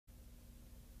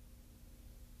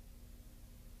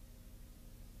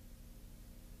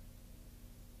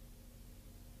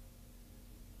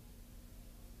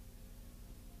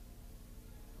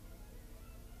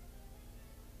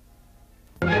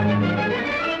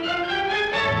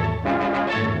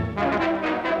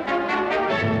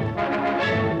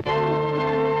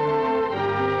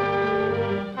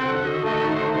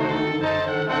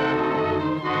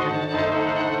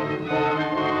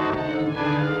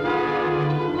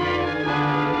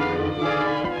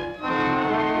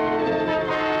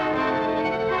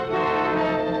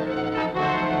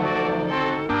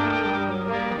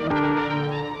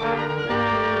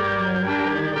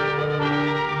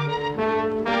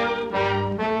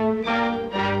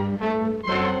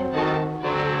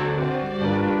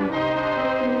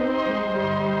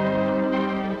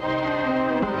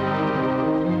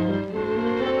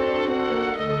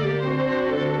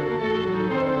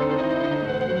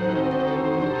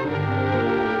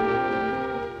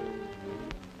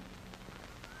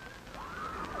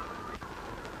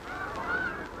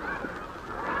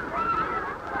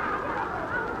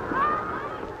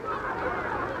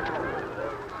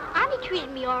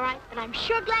but I'm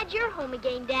sure glad you're home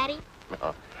again, Daddy.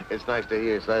 Oh, it's nice to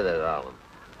hear you say that, darling.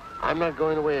 I'm not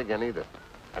going away again either.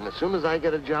 And as soon as I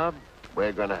get a job,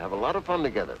 we're going to have a lot of fun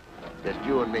together. Just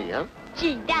you and me, huh?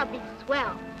 Gee, that'd be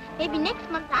swell. Maybe next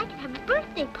month I can have a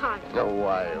birthday party. No,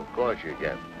 why, of course you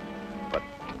can. But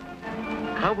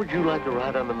how would you like to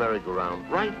ride on the merry-go-round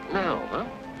right now, huh?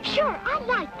 Sure, I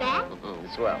like that.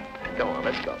 Swell. Come on,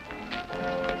 let's go.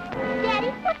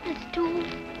 Daddy, what's a stool?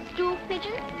 Stool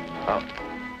pigeon? Oh.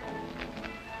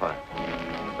 Why,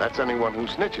 that's anyone who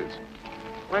snitches.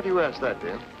 Why do you ask that,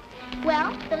 dear?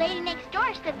 Well, the lady next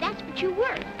door said that's what you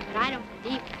were, but I don't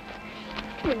believe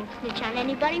it. You wouldn't snitch on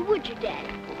anybody, would you,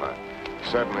 Daddy? Well,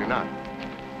 certainly not.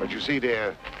 But you see,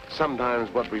 dear,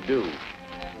 sometimes what we do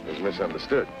is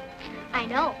misunderstood. I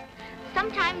know.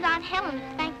 Sometimes Aunt Helen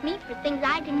spanked me for things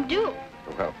I didn't do.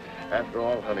 Well, after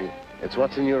all, honey, it's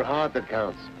what's in your heart that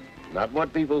counts, not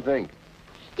what people think.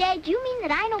 Dad, do you mean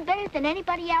that I know better than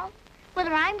anybody else,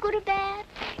 whether I'm good or bad?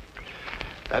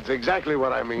 That's exactly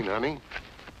what I mean, honey.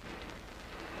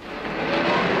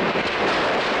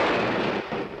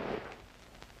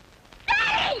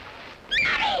 Daddy!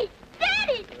 Daddy!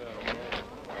 Daddy!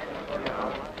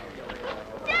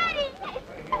 Daddy!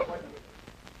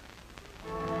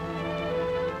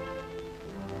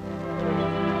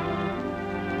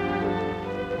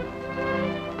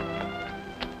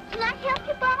 Can I help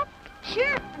you, Bob?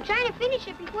 Sure. I'm trying to finish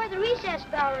it before the recess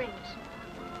bell rings.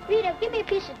 Rita, give me a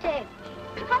piece of tape.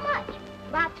 How much?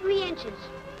 About 3 inches.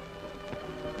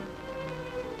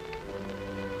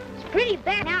 It's pretty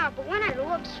bad now, but when it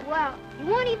looks swell, you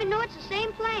won't even know it's the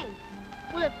same plane.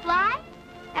 Will it fly?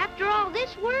 After all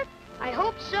this work? I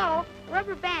hope so.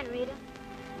 Rubber band, Rita.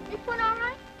 This one all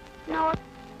right? No.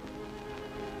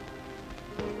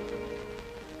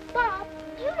 Bob,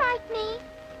 do you like me?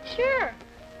 Sure.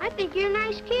 I think you're a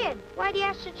nice kid. Why do you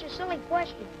ask such a silly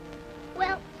question?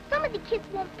 Well, some of the kids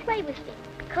won't play with me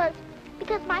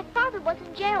because my father was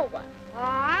in jail once. Oh,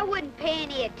 I wouldn't pay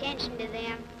any attention to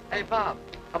them. Hey, Bob,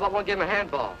 how about one game of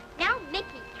handball? Now,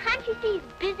 Mickey, can't you see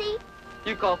he's busy?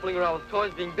 You call fooling around with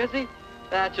toys being busy?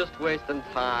 That's just wasting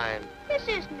time. This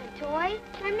isn't a toy.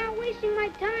 I'm not wasting my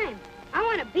time. I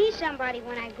want to be somebody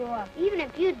when I grow up, even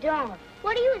if you don't.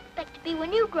 What do you expect to be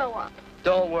when you grow up?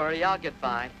 Don't worry, I'll get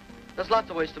by. There's lots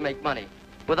of ways to make money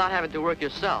without having to work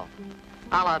yourself.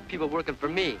 I'll have people working for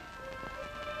me.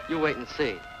 You wait and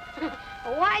see.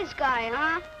 A wise guy,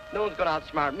 huh? No one's gonna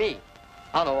outsmart me.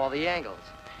 I'll know all the angles.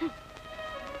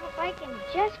 If I can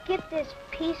just get this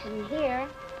piece in here,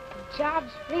 the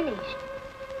job's finished.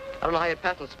 I don't know how you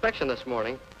passed inspection this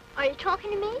morning. Are you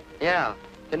talking to me? Yeah,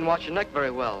 didn't watch your neck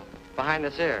very well, behind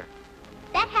this ear.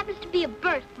 That happens to be a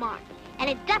birthmark, and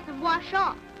it doesn't wash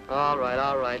off. All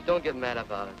right, don't get mad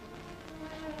about it.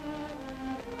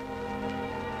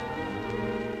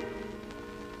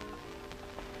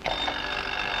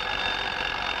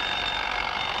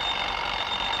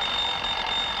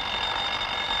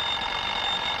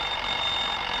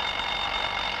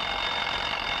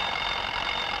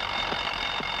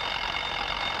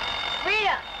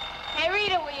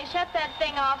 Shut that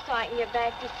thing off so I can get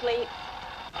back to sleep.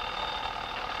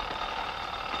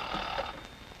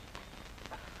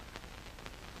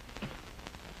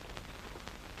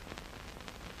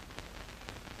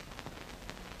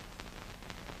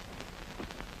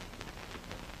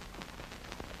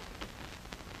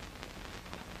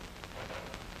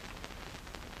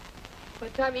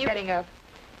 What time are you getting up?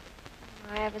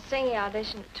 I have a singing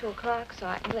audition at 2 o'clock, so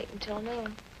I can wait until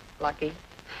noon. Lucky.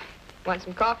 Want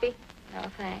some coffee? No,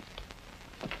 thanks.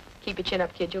 Keep your chin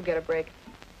up, kid. You'll get a break.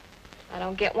 If I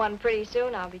don't get one pretty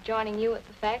soon, I'll be joining you at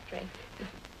the factory.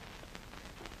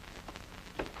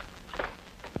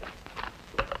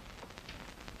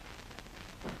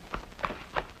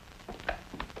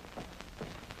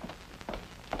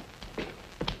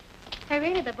 Hey,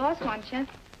 Rita, the boss wants you.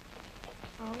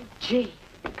 Oh, gee.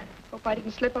 Hope I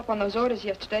didn't slip up on those orders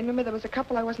yesterday. Remember, there was a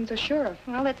couple I wasn't so sure of.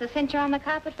 Well, it's a cinch on the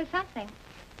carpet for something.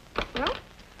 Well,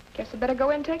 guess I better go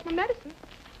in and take my medicine.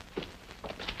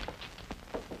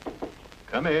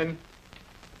 Come in.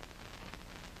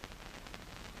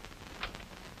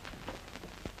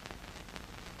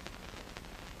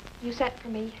 You sent for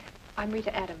me. I'm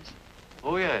Rita Adams.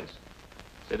 Oh, yes.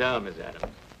 Sit down, Miss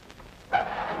Adams.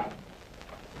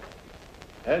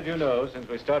 As you know, since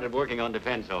we started working on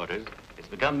defense orders, it's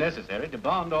become necessary to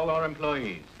bond all our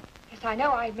employees. Yes, I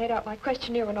know. I made out my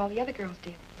questionnaire when all the other girls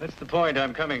did. That's the point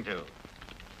I'm coming to.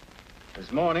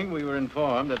 This morning, we were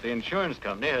informed that the insurance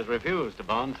company has refused to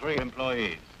bond 3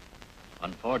 employees.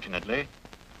 Unfortunately,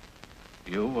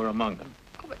 you were among them.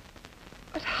 Oh,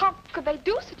 but how could they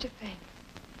do such a thing?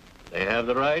 They have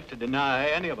the right to deny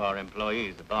any of our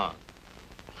employees a bond.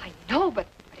 I know, but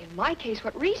in my case,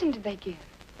 what reason did they give?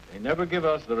 They never give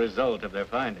us the result of their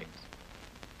findings.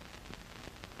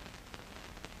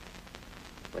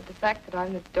 Would the fact that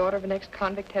I'm the daughter of an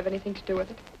ex-convict have anything to do with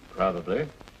it? Probably.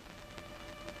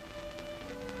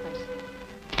 I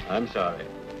see. I'm sorry,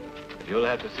 but you'll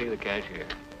have to see the cashier.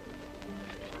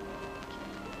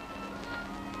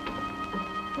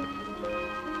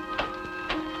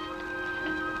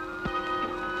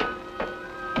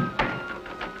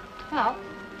 Hello.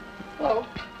 Hello.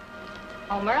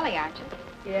 Home early, aren't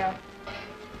you? Yeah.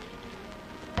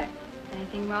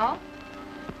 Anything wrong?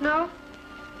 No,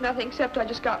 nothing except I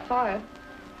just got fired.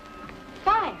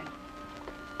 Fired?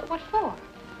 What for?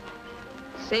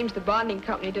 Seems the bonding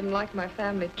company didn't like my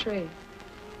family tree.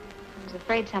 I was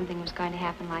afraid something was going to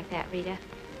happen like that, Rita.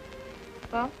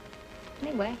 Well,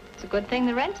 anyway, it's a good thing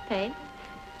the rent's paid.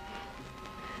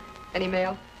 Any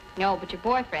mail? No, but your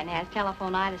boyfriend has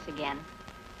telephonitis again.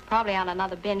 Probably on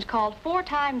another binge, called 4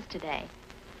 times today.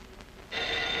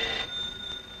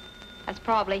 That's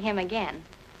probably him again.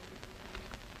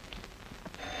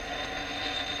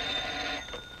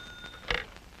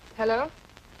 Hello?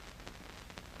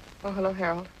 Oh, hello,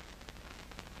 Harold.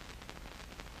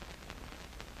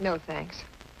 No, thanks.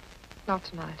 Not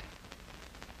tonight.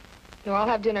 No, I'll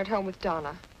have dinner at home with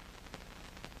Donna.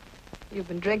 You've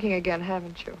been drinking again,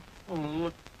 haven't you?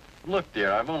 Oh, look,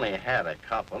 dear, I've only had a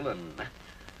couple, and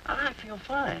I feel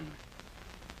fine.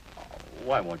 Oh,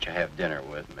 why won't you have dinner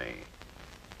with me?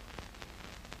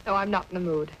 No, I'm not in the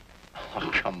mood.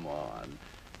 Oh, come on.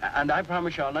 And I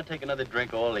promise you I'll not take another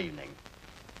drink all evening.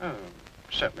 Oh,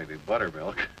 except maybe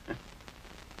buttermilk.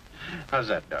 How's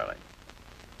that, darling?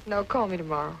 No, call me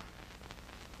tomorrow.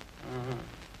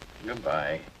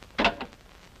 Goodbye.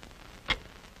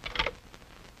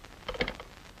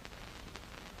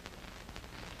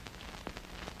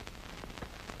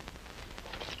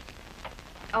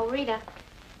 Oh, Rita.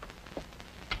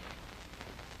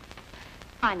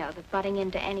 I know that butting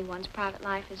into anyone's private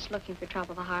life is looking for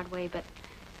trouble the hard way, but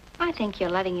I think you're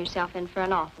letting yourself in for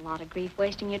an awful lot of grief,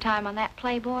 wasting your time on that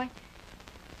playboy.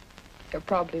 You're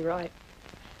probably right.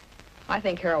 I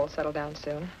think Harold will settle down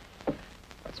soon.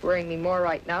 What's worrying me more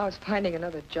right now is finding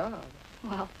another job.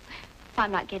 Well, if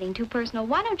I'm not getting too personal,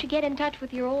 why don't you get in touch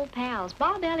with your old pals,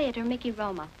 Bob Elliott or Mickey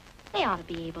Roma? They ought to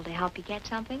be able to help you get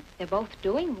something. They're both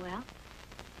doing well.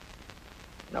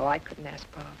 No, I couldn't ask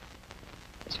Bob.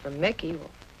 As for Mickey, well,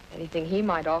 anything he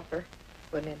might offer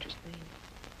wouldn't interest me.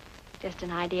 Just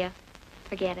an idea.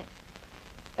 Forget it.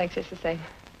 Thanks, it's the same.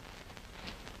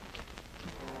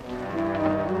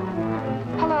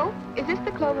 Hello, is this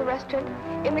the Clover restaurant?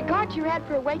 In regard to your ad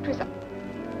for a waitress... Well,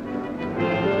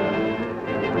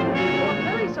 I'm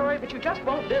very sorry, but you just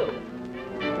won't do.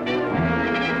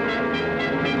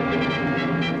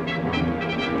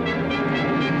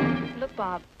 Look,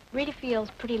 Bob, Rita feels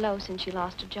pretty low since she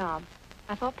lost her job.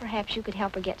 I thought perhaps you could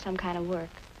help her get some kind of work.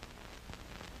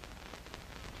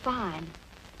 Fine.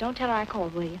 Don't tell her I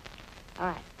called, will you? All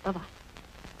right. Bye-bye.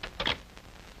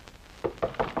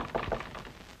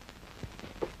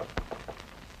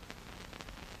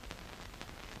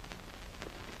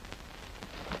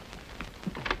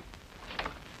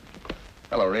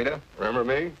 Hello, Rita. Remember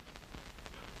me?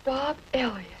 Bob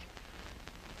Elliott.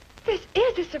 This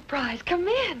is a surprise. Come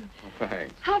in. Oh,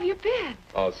 thanks. How have you been?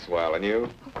 Oh, swell. And you?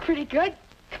 Oh, pretty good.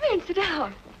 Come in, sit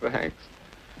down. Thanks.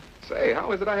 Say,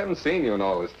 how is it I haven't seen you in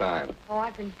all this time? Oh,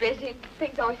 I've been busy.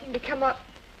 Things always seem to come up.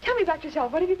 Tell me about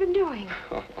yourself. What have you been doing?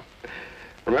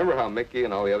 Remember how Mickey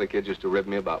and all the other kids used to rib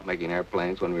me about making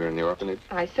airplanes when we were in the orphanage?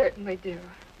 I certainly do.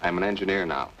 I'm an engineer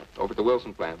now. Over at the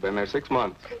Wilson plant. Been there 6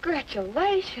 months.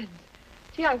 Congratulations.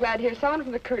 Gee, I'm glad to hear someone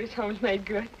from the Curtis home's made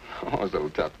good. Oh, it was a little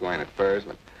tough going at first,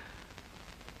 but...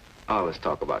 Oh, let's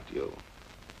talk about you.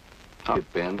 How have you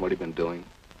been? What have you been doing?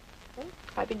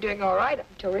 I've been doing all right up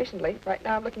until recently. Right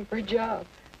now, I'm looking for a job.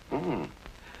 Oh,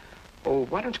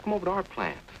 why don't you come over to our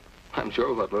plant? I'm sure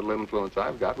with what little influence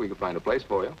I've got, we could find a place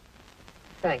for you.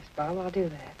 Thanks, Bob. I'll do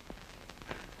that.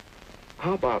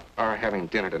 How about our having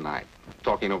dinner tonight?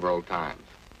 Talking over old times.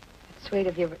 It's sweet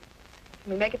of you, but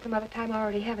can we make it some other time? I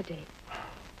already have a date.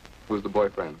 Who's the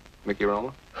boyfriend? Mickey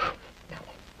Roma? No.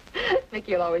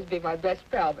 Mickey will always be my best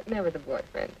pal, but never the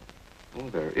boyfriend. Oh,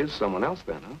 there is someone else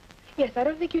then, huh? Yes, I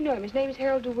don't think you know him. His name is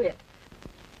Harold DeWitt.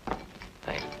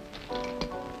 Thanks.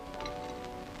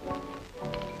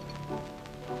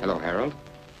 Hello, Harold.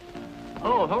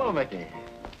 Oh, hello, Mickey.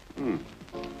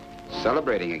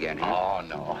 Celebrating again, huh? Oh,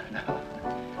 no.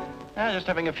 Just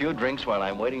having a few drinks while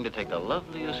I'm waiting to take the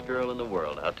loveliest girl in the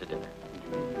world out to dinner.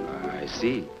 I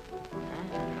see.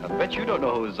 I bet you don't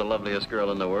know who's the loveliest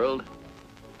girl in the world.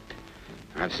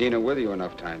 I've seen her with you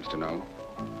enough times to know.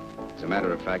 As a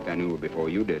matter of fact, I knew her before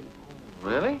you did.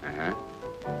 Really? Uh-huh.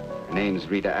 Her name's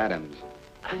Rita Adams.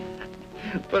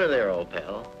 Put her there, old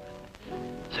pal.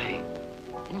 Say,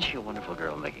 isn't she a wonderful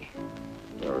girl, Mickey?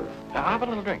 How about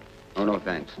a little drink? Oh, no,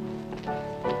 thanks.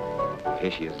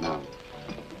 Here she is now.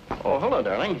 Oh, hello,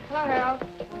 darling. Hello, Harold.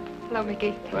 Hello,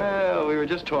 Mickey. Well, we were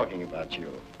just talking about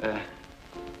you. I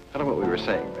don't know what we were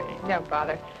saying, Mickey. Don't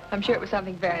bother. I'm sure it was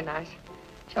something very nice.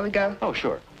 Shall we go? Oh,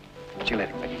 sure. See you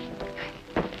later, Mickey.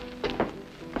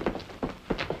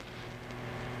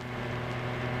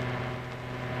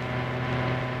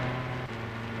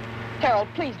 Harold,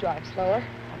 please drive slower.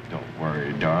 Don't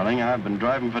worry, darling. I've been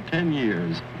driving for 10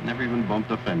 years. Never even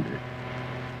bumped a fender.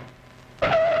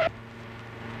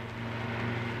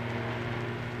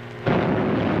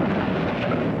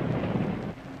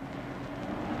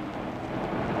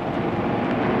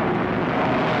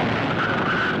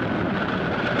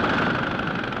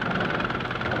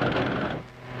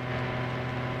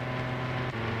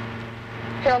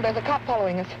 Harold, there's a cop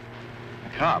following us.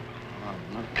 A cop? Well,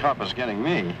 no cop is getting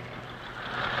me.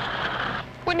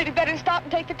 Wouldn't it be better to stop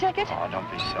and take the ticket? Oh, don't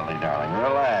be silly, darling.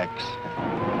 Relax.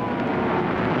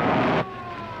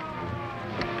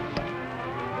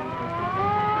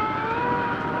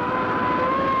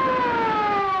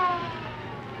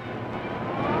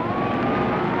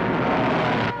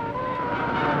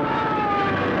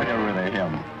 I got rid of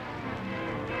him.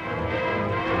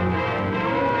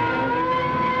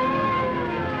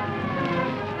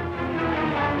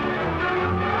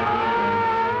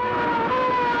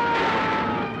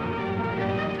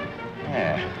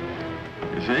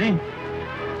 See?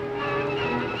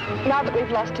 Now that we've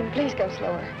lost him, please go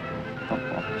slower.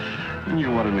 Oh,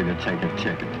 you wanted me to take a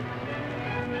ticket.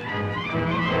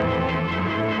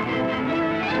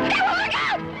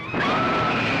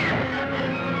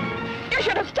 You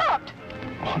should have stopped.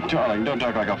 Oh, darling, don't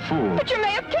talk like a fool. But you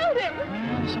may have killed him.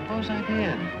 Well, suppose I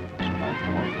did. It's my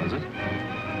fault, was it?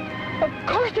 Of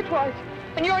course it was.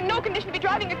 And you're in no condition to be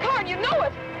driving a car, and you know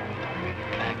it.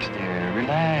 Relax, dear.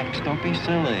 Relax. Don't be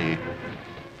silly.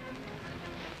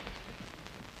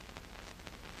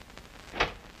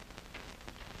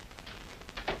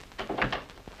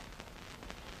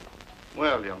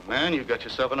 Well, young man, you got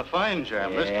yourself in a fine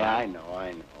jam this time. Yeah, I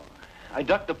know. I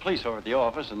ducked the police over at the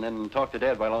office and then talked to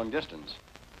Dad by long distance.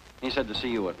 He said to see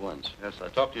you at once. Yes, I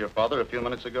talked to your father a few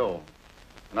minutes ago.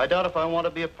 And I doubt if I want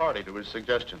to be a party to his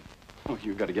suggestion. Well,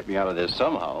 you've got to get me out of this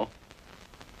somehow.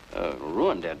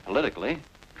 Ruin Dad politically.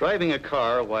 Driving a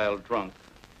car while drunk,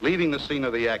 leaving the scene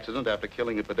of the accident after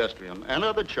killing a pedestrian, and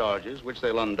other charges, which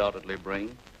they'll undoubtedly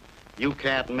bring, you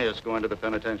can't miss going to the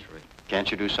penitentiary. Can't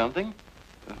you do something?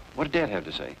 What did Dad have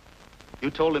to say?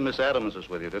 You told him Miss Adams was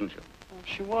with you, didn't you? Oh,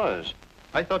 she was.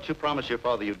 I thought you promised your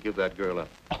father you'd give that girl up.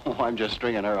 Oh, I'm just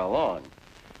stringing her along.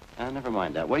 Never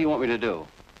mind that. What do you want me to do?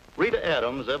 Rita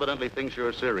Adams evidently thinks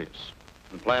you're serious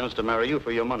and plans to marry you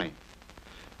for your money.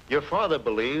 Your father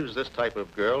believes this type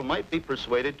of girl might be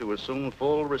persuaded to assume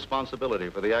full responsibility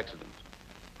for the accident,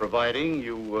 providing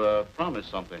you promise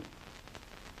something.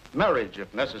 Marriage,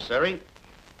 if necessary. Hey,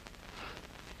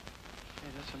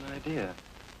 that's an idea.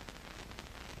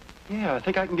 Yeah, I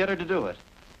think I can get her to do it.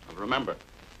 Well, remember,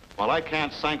 while I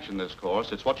can't sanction this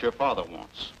course, it's what your father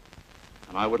wants.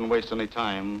 And I wouldn't waste any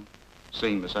time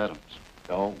seeing Miss Adams.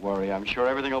 Don't worry. I'm sure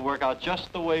everything will work out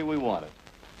just the way we want it.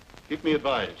 Keep me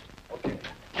advised. Okay.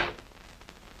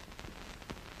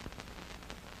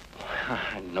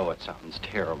 I know it sounds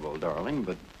terrible, darling,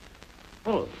 but,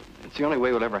 well, it's the only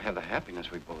way we'll ever have the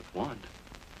happiness we both want.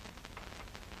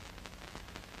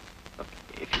 Look,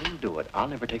 if you'll do it, I'll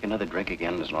never take another drink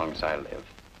again as long as I live.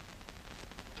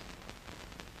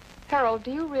 Harold,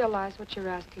 do you realize what you're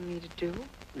asking me to do?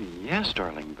 Yes,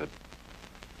 darling, but,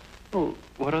 well,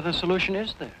 what other solution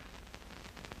is there?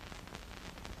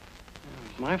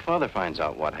 If my father finds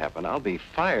out what happened, I'll be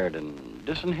fired and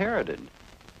disinherited.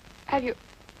 Have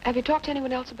you talked to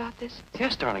anyone else about this?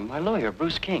 Yes, darling, my lawyer,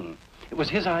 Bruce King. It was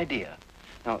his idea.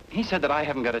 Now, he said that I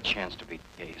haven't got a chance to beat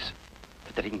the case,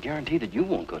 but that he can guarantee that you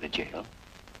won't go to jail.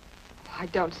 I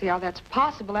don't see how that's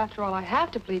possible. After all, I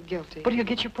have to plead guilty. But you'll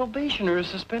get your probation or a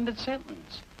suspended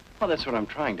sentence. Well, that's what I'm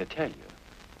trying to tell you.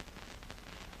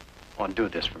 Oh, do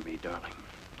this for me, darling.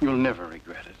 You'll never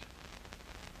regret it.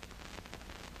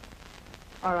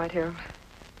 All right, Harold.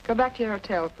 Go back to your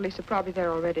hotel. Police are probably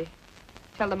there already.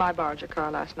 Tell them I borrowed your car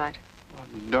last night. Oh,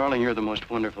 darling, you're the most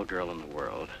wonderful girl in the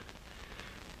world.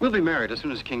 We'll be married as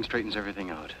soon as King straightens everything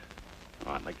out.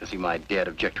 Oh, I'd like to see my dad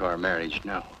object to our marriage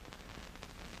now.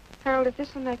 Harold, if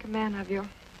this will make a man of you,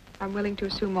 I'm willing to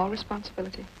assume all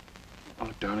responsibility.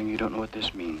 Oh, darling, you don't know what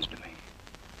this means to me.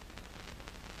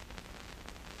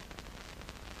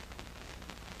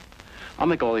 I'll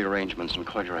make all the arrangements and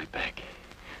call you right back.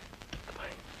 Goodbye.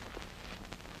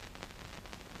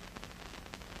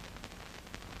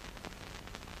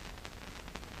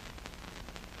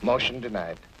 Motion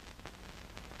denied.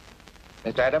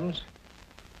 Miss Adams,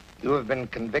 you have been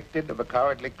convicted of a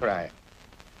cowardly crime.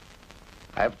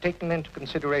 I have taken into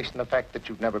consideration the fact that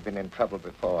you've never been in trouble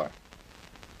before.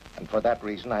 And for that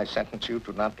reason, I sentence you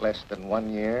to not less than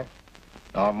 1 year,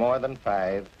 nor more than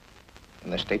 5, in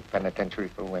the state penitentiary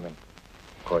for women.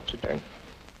 Court's adjourned.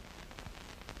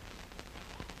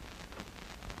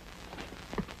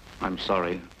 I'm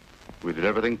sorry. We did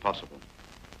everything possible.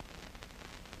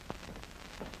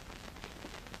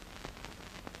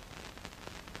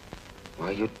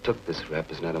 Why you took this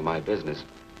rep is none of my business.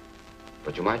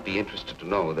 But you might be interested to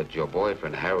know that your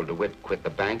boyfriend, Harold DeWitt, quit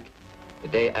the bank the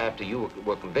day after you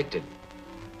were convicted.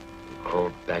 He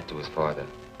crawled back to his father.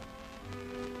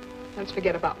 Let's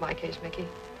forget about my case, Mickey.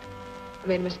 I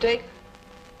made a mistake.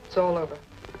 It's all over.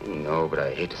 No, but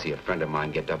I hate to see a friend of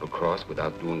mine get double-crossed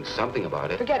without doing something about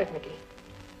it. Forget it, Mickey.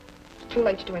 It's too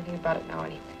late to do anything about it now,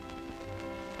 anyway.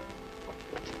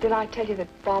 Did I tell you that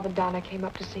Bob and Donna came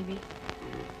up to see me?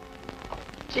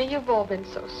 Gee, you've all been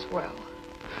so swell.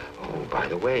 Oh, by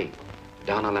the way,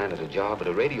 Donna landed a job at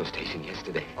a radio station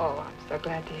yesterday. Oh, I'm so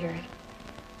glad to hear it.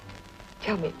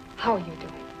 Tell me, how are you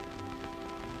doing?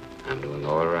 I'm doing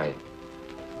all right.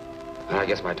 And I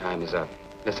guess my time is up.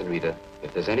 Listen, Rita,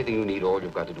 if there's anything you need, all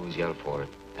you've got to do is yell for it,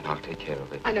 and I'll take care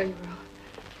of it. I know you will.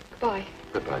 Goodbye.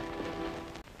 Goodbye.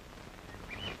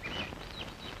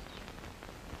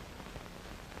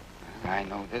 I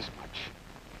know this much.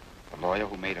 The lawyer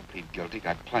who made her plead guilty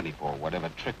got plenty for whatever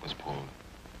trick was pulled.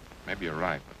 Maybe you're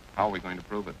right, but how are we going to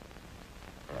prove it?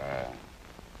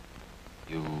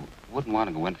 You wouldn't want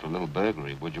to go in for a little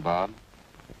burglary, would you, Bob?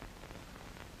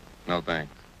 No,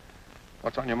 thanks.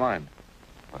 What's on your mind?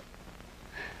 What?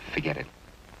 Forget it.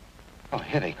 Oh,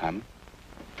 here they come.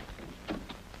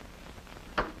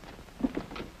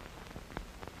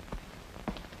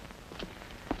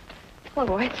 Hello,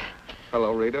 boys.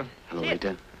 Hello, Rita. Hello,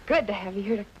 Rita. Good to have you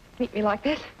here to meet me like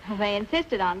this. Well, they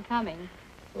insisted on coming.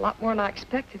 A lot more than I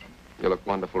expected. You look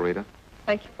wonderful, Rita.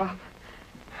 Thank you, Bob.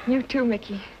 You too,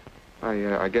 Mickey.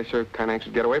 I guess you're kind of anxious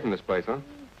to get away from this place, huh?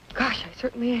 Gosh, I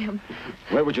certainly am.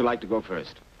 Where would you like to go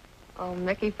first? Oh,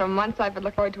 Mickey, for months I've been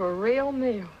looking forward to a real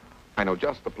meal. I know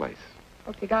just the place.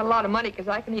 Hope you got a lot of money, because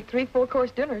I can eat 3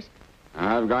 full-course dinners.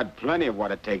 I've got plenty of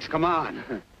what it takes. Come on.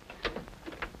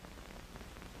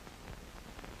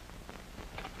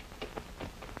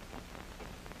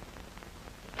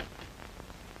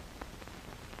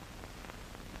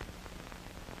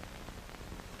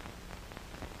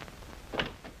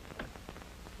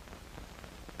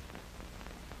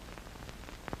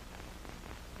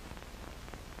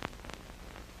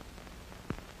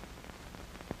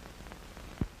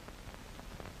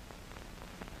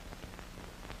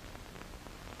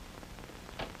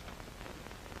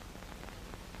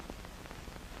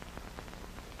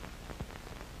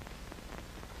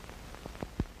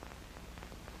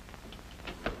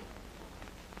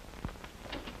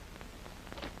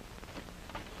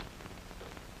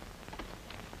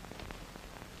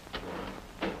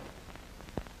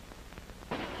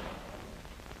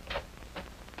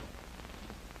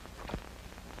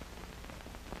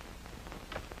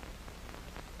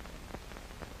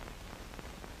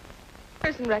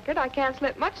 Prison record, I can't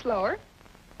slip much lower.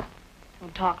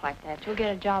 Don't talk like that. You'll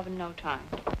get a job in no time.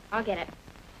 I'll get it.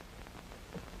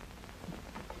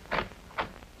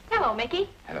 Hello, Mickey.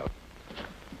 Hello.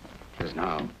 Just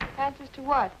now. Answers to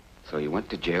what? So you went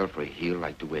to jail for a heel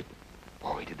like DeWitt.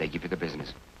 Boy, did they give you the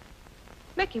business.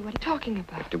 Mickey, what are you talking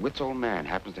about? If DeWitt's old man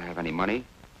happens to have any money,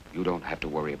 you don't have to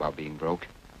worry about being broke.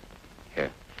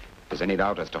 Here, if there's any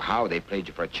doubt as to how they played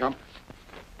you for a chump,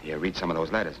 here, read some of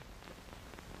those letters.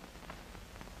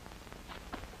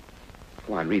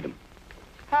 Go on, read them.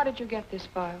 How did you get this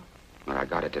file? Well, I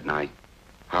got it, didn't I?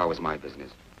 How was my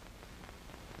business?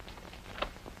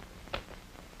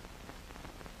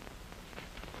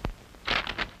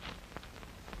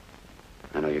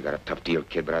 I know you got a tough deal,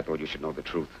 kid, but I thought you should know the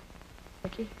truth.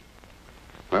 Mickey?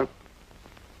 Well,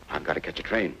 I've got to catch a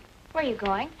train. Where are you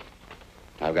going?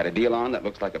 I've got a deal on that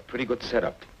looks like a pretty good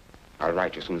setup. I'll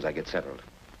write you as soon as I get settled.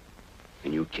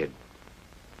 And you, kid,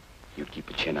 you keep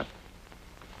your chin up.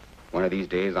 One of these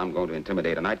days, I'm going to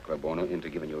intimidate a nightclub owner into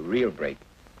giving you a real break.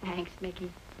 Thanks,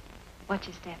 Mickey. Watch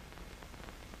your step.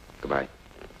 Goodbye.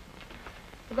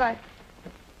 Goodbye.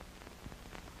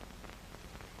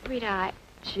 Rita,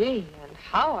 Gee, and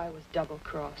how I was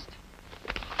double-crossed.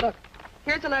 Look,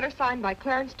 here's a letter signed by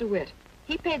Clarence DeWitt.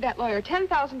 He paid that lawyer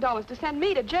 $10,000 to send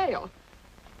me to jail.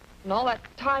 And all that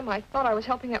time, I thought I was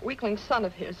helping that weakling son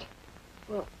of his.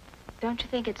 Well, don't you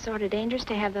think it's sort of dangerous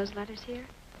to have those letters here?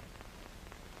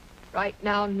 Right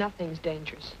now, nothing's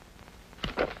dangerous.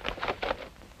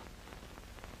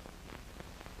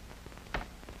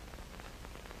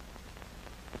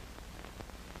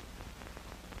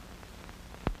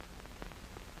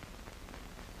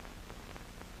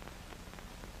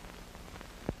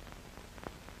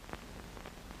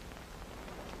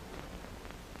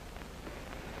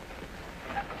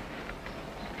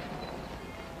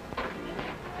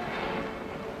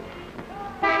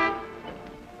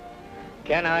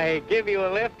 Can I give you a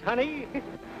lift, honey?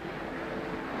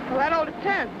 Well, that all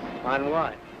depends. On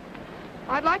what?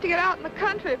 I'd like to get out in the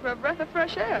country for a breath of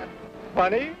fresh air.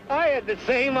 Funny, I had the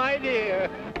same idea.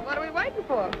 What are we waiting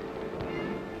for?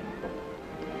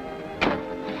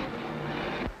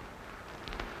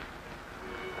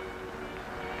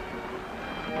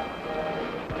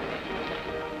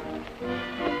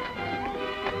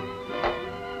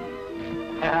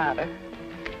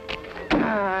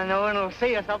 No one will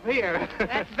see us up here.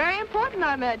 That's very important,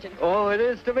 I imagine. Oh, it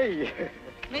is to me.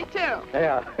 Me too.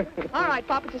 Yeah. All right,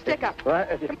 Pop, it's a stick-up. What?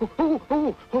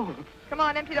 Oh. Come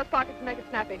on, empty those pockets and make it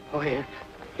snappy. Oh, yeah.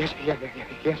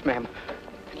 Yes, ma'am.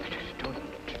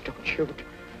 Don't shoot.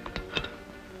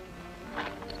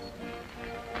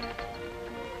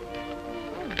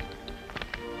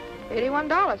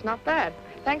 $81, not bad.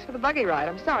 Thanks for the buggy ride.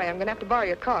 I'm sorry, I'm going to have to borrow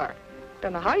your car.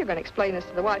 Don't know how you're going to explain this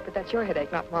to the wife, but that's your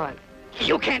headache, not mine.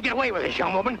 You can't get away with this,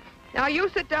 young woman. Now, you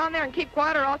sit down there and keep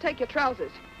quiet, or I'll take your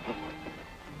trousers.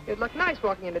 You'd look nice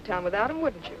walking into town without them,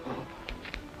 wouldn't you?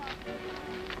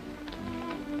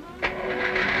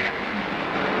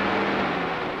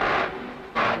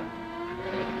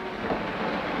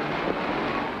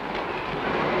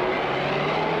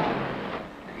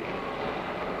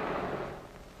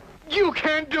 You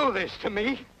can't do this to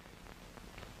me.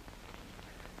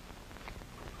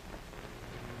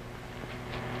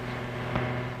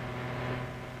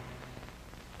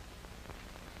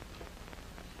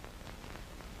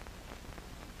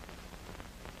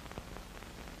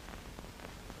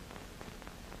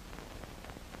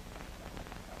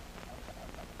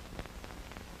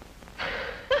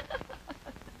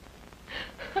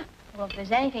 Well, if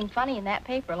there's anything funny in that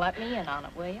paper, let me in on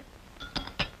it, will you?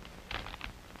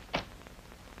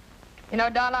 You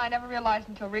know, Donna, I never realized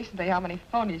until recently how many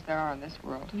phonies there are in this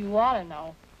world. You ought to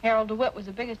know. Harold DeWitt was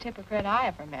the biggest hypocrite I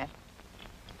ever met.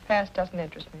 Past doesn't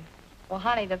interest me. Well,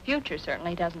 honey, the future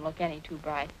certainly doesn't look any too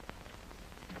bright.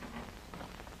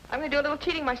 I'm going to do a little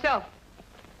cheating myself.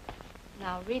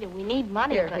 Now, Rita, we need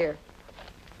money. Here, but... here.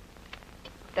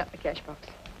 Put that in the cash box.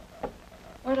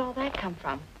 Where'd all that come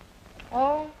from?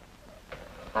 Oh,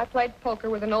 I played poker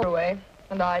with an overway,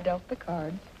 and I dealt the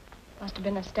cards. Must have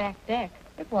been a stacked deck.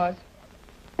 It was.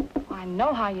 I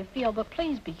know how you feel, but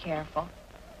please be careful.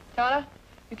 Donna,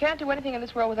 you can't do anything in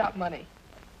this world without money.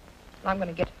 And I'm going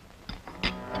to get it.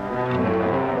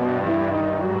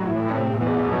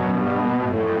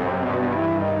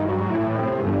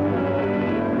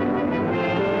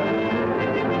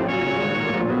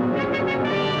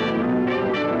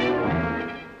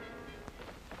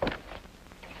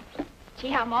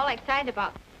 Gee, I'm all excited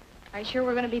about... Are you sure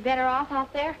we're going to be better off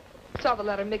out there? Saw the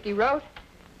letter Mickey wrote.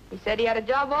 He said he had a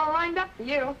job all lined up for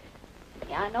you.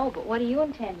 Yeah, I know, but what do you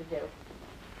intend to do?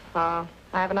 I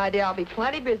have an idea I'll be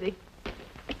plenty busy.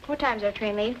 What time's our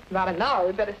train leave? About an hour.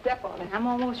 We better step on it. I'm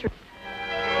almost...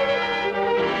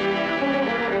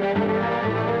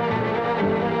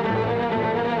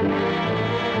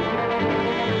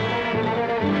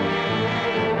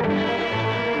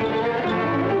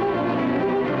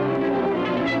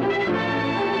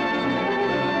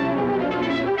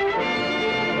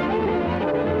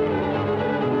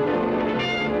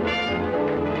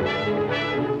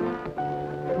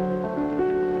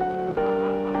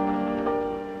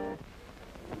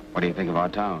 What do you think of our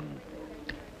town?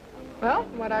 Well,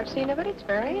 from what I've seen of it, it's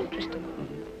very interesting.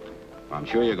 Well, I'm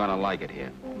sure you're going to like it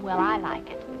here. Well, I like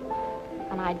it.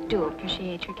 And I do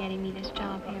appreciate your getting me this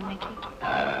job here, Mickey.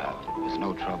 There's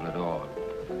no trouble at all.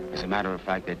 As a matter of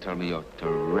fact, they tell me you're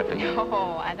terrific.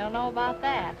 Oh, I don't know about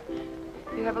that.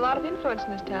 You have a lot of influence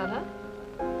in this town, huh?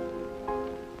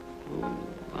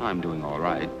 Oh, I'm doing all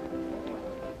right.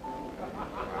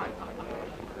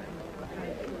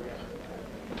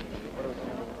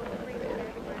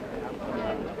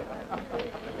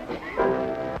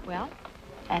 Well,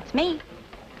 that's me.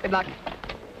 Good luck.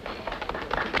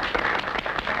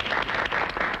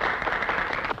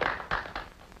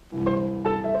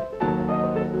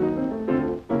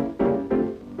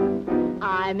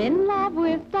 I'm in love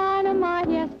with dynamite,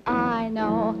 yes, I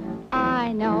know,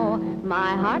 I know.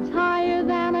 My heart heart's higher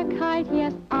than a kite.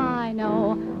 Yes, I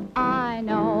know, I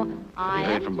know. Have you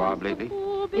heard from Bob lately?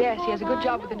 Yes, he has a good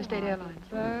job with Interstate Airlines.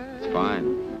 It's fine.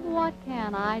 What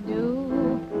can I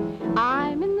do?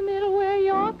 I'm in the middle where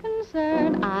you're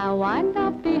concerned. I'll wind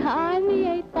up behind the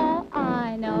 8 ball.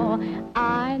 I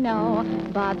know,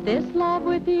 but this love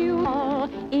with you,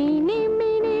 eeny,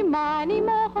 meeny, miny,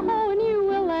 mo, and you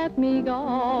will let me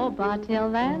go. But till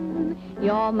then,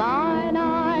 you're mine,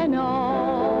 I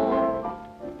know.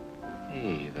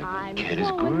 Hey, that I'm kid is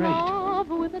so in great. love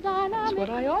with a dynamic. That's what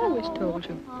I always told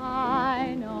you.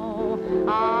 I know,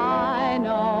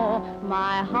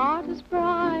 my heart is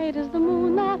bright as the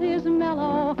moon that is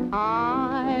mellow.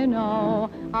 I know,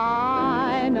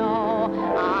 I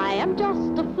am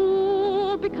just a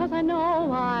fool because I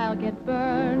know I'll get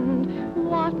burned.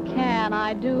 What can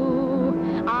I do?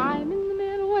 I'm in the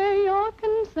middle where you're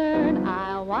concerned.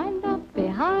 I'll wind up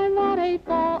behind that 8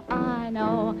 ball. I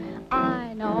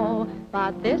know,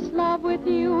 but this love with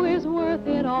you is worth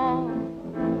it all.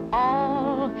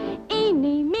 All.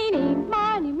 Eeny, meeny,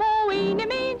 miny, mo, eeny,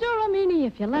 meeny, meeny.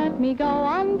 If you let me go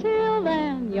until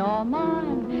then, you're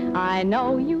mine. I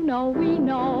know, you know, we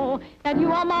know that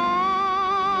you are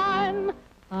mine.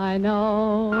 I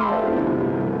know.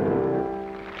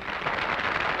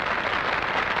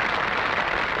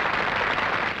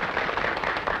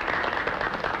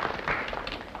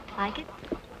 Like it?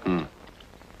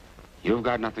 You've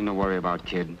got nothing to worry about,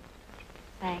 kid.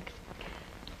 Thanks.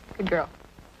 Good girl.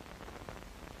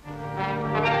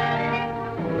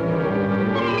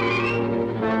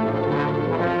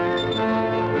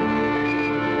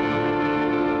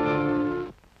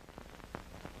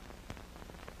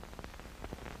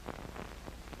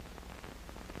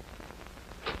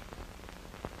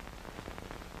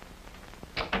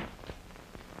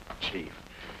 Chief,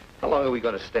 how long are we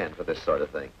going to stand for this sort of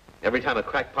thing? Every time a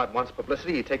crackpot wants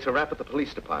publicity, he takes a rap at the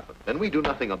police department, and we do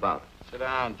nothing about it. Sit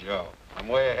down, Joe. I'm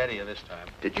way ahead of you this time.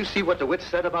 Did you see what DeWitt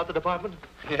said about the department?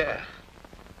 Yeah.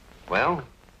 Well?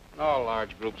 In all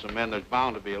large groups of men, there's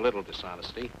bound to be a little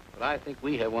dishonesty. But I think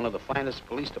we have one of the finest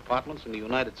police departments in the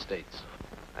United States.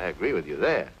 I agree with you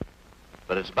there.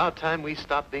 But it's about time we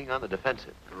stopped being on the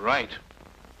defensive. Right.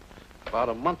 About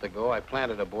a month ago, I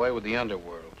planted a boy with the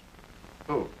underworld.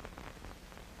 Who?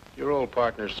 Your old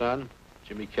partner's son,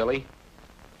 Jimmy Kelly.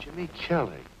 Jimmy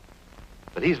Kelly?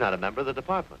 But he's not a member of the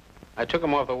department. I took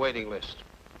him off the waiting list.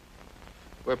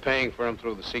 We're paying for him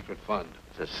through the secret fund.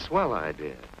 It's a swell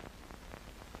idea.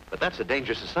 But that's a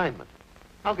dangerous assignment.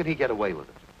 How can he get away with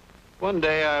it? One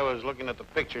day I was looking at the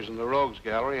pictures in the Rogues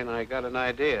Gallery and I got an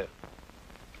idea.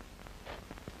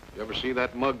 You ever see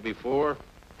that mug before?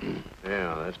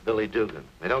 Yeah, that's Billy Dugan.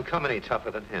 They don't come any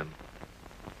tougher than him.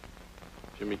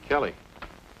 Jimmy Kelly.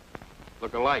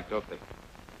 Look alike, don't they?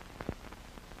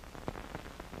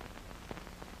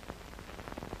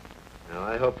 Now,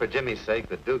 I hope for Jimmy's sake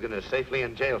that Dugan is safely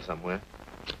in jail somewhere.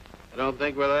 I don't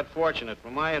think we're that fortunate.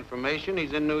 From my information,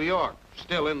 he's in New York,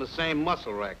 still in the same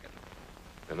muscle racket.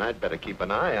 Then I'd better keep an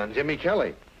eye on Jimmy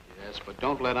Kelly. Yes, but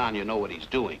don't let on you know what he's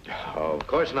doing. Oh, of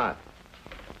course not.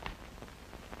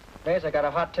 Mays, I got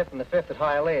a hot tip from the 5th at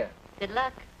Hialeah. Good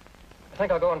luck. I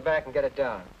think I'll go in back and get it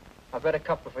down. I'll bet a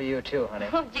couple for you, too, honey.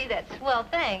 Oh, gee, that's swell.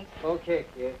 Thanks. Okay,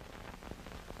 kid.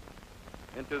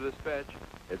 Into this fetch.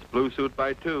 It's blue suit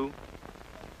by 2.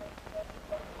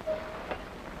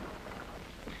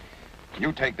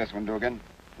 You take this one, Dugan.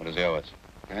 What does he owe us?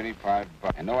 35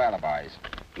 bucks. And no alibis.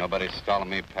 Nobody's stalling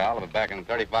me, pal. I'll be back in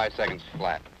 35 seconds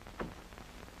flat.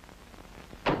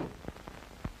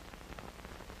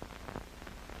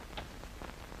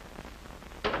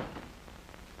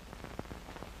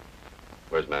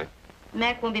 Where's Mac?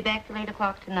 Mac won't be back till 8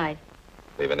 o'clock tonight.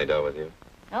 Leave any dough with you?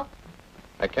 No?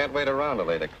 I can't wait around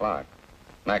till 8 o'clock.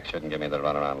 Mac shouldn't give me the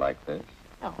runaround like this.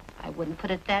 Oh, I wouldn't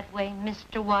put it that way,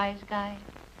 Mr. Wise Guy.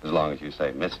 As long as you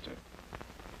say Mr.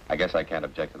 I guess I can't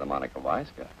object to the moniker Wise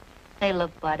Guy. Say,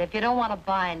 look, Bud, if you don't want to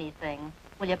buy anything,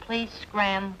 will you please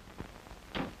scram?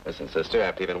 Listen, sister,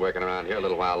 after you've been working around here a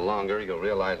little while longer, you'll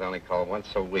realize I only call once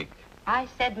a week. I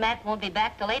said Mac won't be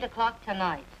back till 8 o'clock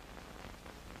tonight.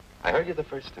 I heard you the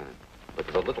first time, but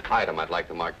there's a little item I'd like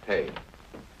to mark paid.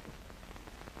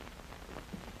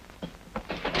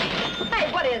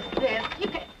 Hey, what is this? You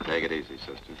can... Take it easy,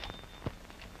 sister.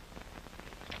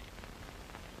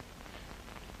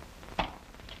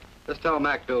 Just tell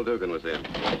Mac Bill Dugan was in.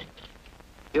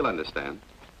 He'll understand.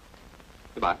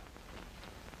 Goodbye.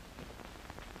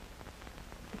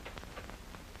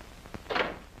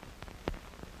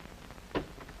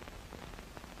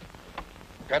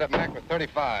 Got it, Mac, with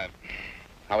 35.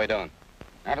 How we doing?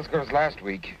 Not as good as last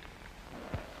week.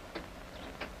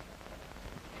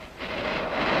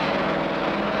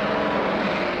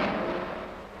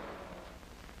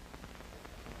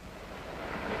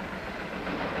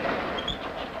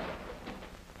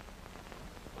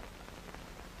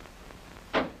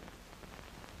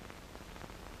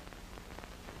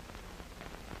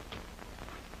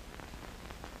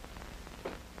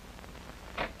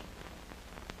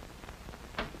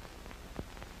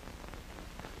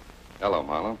 Hello,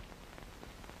 Marlowe.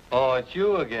 Oh, it's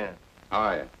you again. How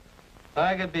are you?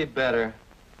 I could be better.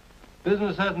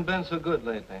 Business hasn't been so good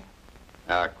lately.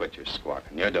 Ah, quit your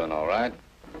squawking. You're doing all right.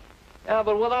 Yeah,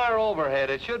 but with our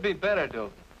overhead, it should be better,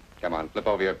 Duke. Come on, flip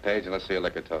over your page and let's see your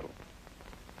liquor total.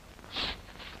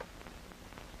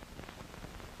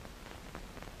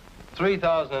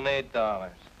 $3,008.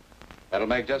 That'll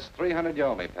make just 300 you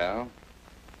owe me, pal.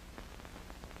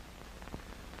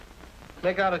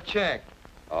 Make out a check.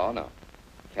 Oh, no.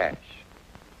 Cash.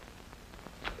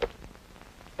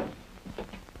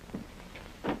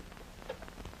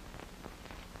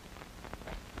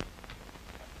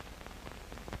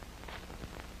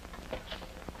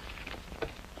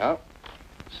 Well,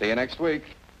 see you next week.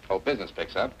 Hope business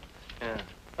picks up. Yeah,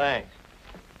 thanks.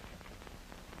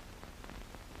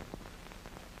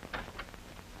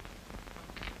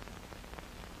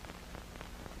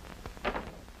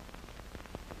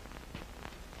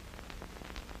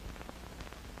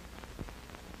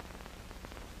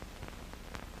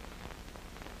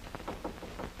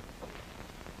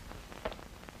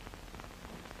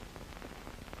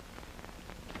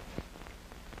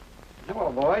 Hello,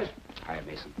 boys. Hi,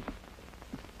 Mason.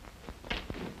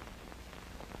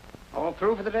 All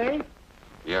through for the day?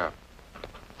 Yeah.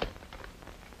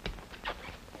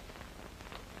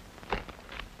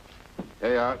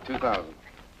 Here you are, 2,000.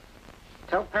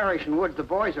 Tell Parrish and Woods the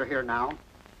boys are here now.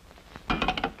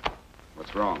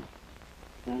 What's wrong?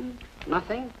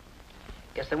 Nothing.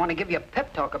 Guess they want to give you a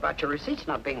pep talk about your receipts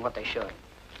not being what they should.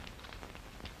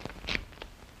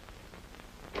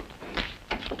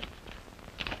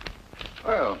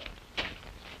 Well,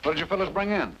 what did you fellas bring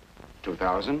in?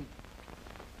 2,000.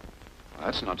 Well,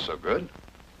 that's not so good.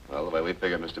 Well, the way we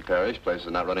figure, Mr. Parrish, place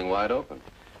is not running wide open.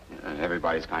 And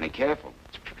everybody's kind of careful.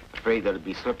 Afraid that it'd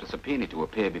be slipped a subpoena to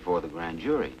appear before the grand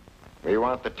jury. We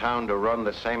want the town to run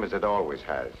the same as it always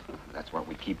has. That's what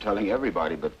we keep telling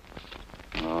everybody, but...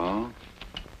 Oh?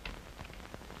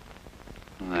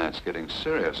 That's getting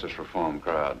serious, this reform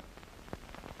crowd.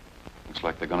 Looks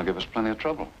like they're going to give us plenty of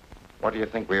trouble. What do you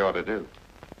think we ought to do?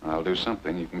 I'll do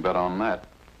something. You can bet on that.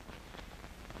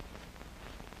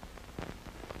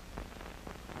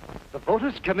 The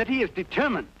Voters Committee is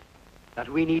determined that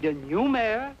we need a new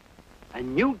mayor, a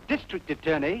new district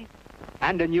attorney,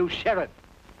 and a new sheriff.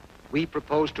 We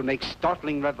propose to make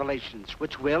startling revelations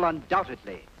which will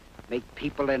undoubtedly make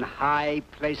people in high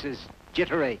places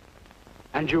jittery.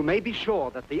 And you may be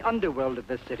sure that the underworld of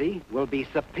the city will be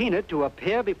subpoenaed to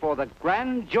appear before the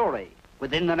grand jury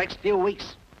within the next few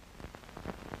weeks.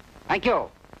 Thank you.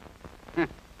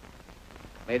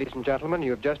 Ladies and gentlemen,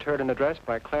 you have just heard an address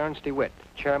by Clarence DeWitt,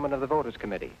 chairman of the Voters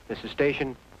Committee. This is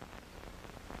station...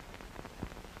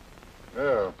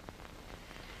 Yeah.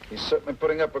 He's certainly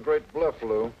putting up a great bluff,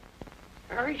 Lou.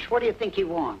 Parrish, what do you think he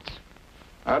wants?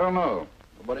 I don't know.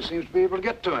 Nobody seems to be able to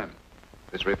get to him.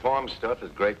 This reform stuff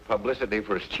is great publicity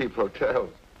for his cheap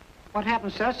hotels. What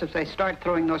happens to us if they start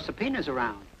throwing those subpoenas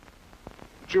around?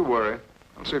 Don't you worry.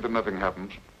 I'll see that nothing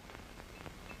happens.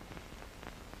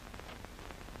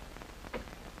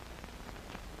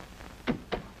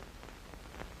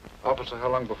 Officer, how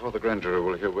long before the grand jury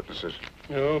will hear witnesses?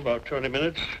 No, about 20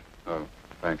 minutes. Oh,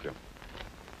 thank you.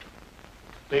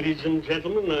 Ladies and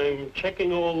gentlemen, I'm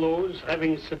checking all those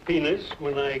having subpoenas.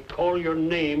 When I call your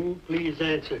name, please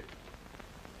answer.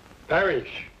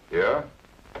 Parrish. Yeah?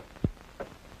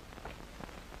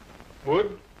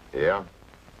 Wood. Yeah?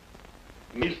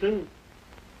 Mason.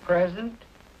 Present.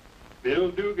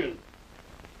 Bill Dugan.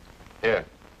 Here.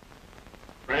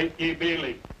 Frankie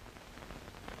Bailey.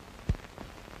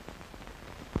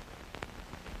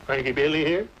 Frankie Bailey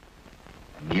here?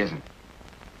 He isn't.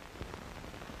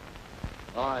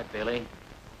 All right, Bailey.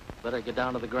 Better get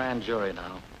down to the grand jury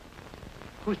now.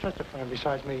 Who's testifying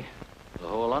besides me? The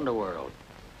whole underworld.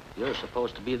 You're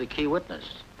supposed to be the key witness.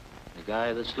 The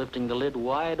guy that's lifting the lid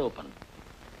wide open.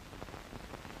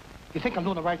 You think I'm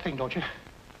doing the right thing, don't you?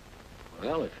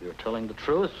 Well, if you're telling the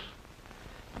truth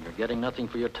and you're getting nothing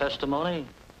for your testimony,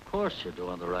 of course you're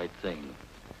doing the right thing.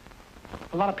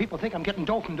 A lot of people think I'm getting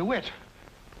dough from DeWitt.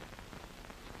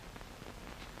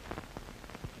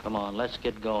 Come on, let's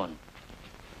get going.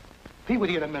 Be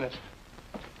with you in a minute.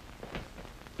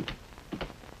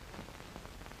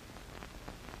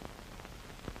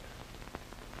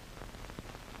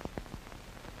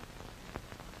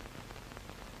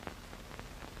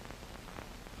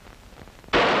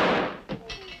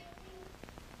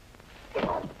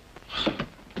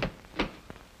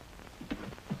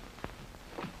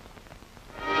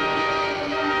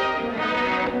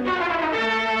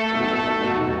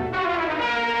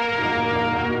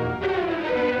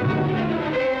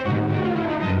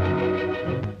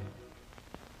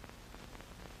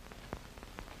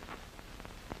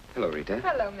 Rita.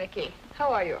 Hello, Mickey.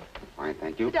 How are you? Fine,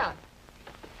 thank you. Sit down.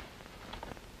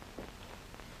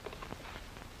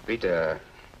 Rita,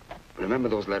 remember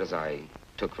those letters I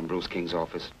took from Bruce King's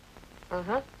office?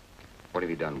 Uh-huh. What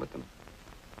have you done with them?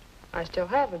 I still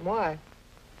have them. Why?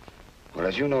 Well,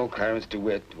 as you know, Clarence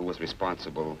DeWitt, who was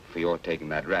responsible for your taking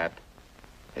that rap,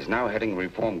 is now heading a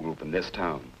reform group in this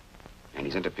town. And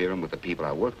he's interfering with the people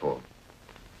I work for.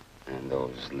 And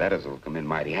those letters will come in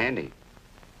mighty handy.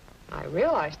 I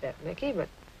realize that, Mickey, but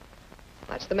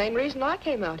that's the main reason I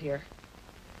came out here.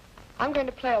 I'm going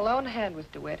to play a lone hand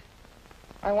with DeWitt.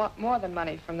 I want more than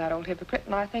money from that old hypocrite,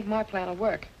 and I think my plan will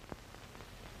work.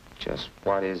 Just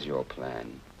what is your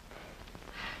plan?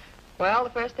 Well, the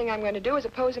first thing I'm going to do is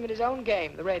oppose him at his own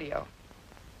game, the radio.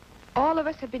 All of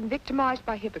us have been victimized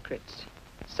by hypocrites,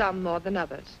 some more than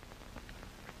others.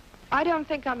 I don't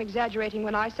think I'm exaggerating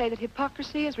when I say that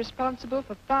hypocrisy is responsible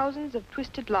for thousands of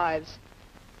twisted lives,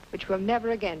 which will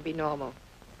never again be normal.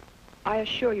 I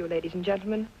assure you, ladies and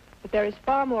gentlemen, that there is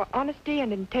far more honesty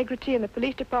and integrity in the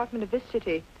police department of this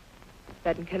city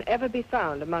than can ever be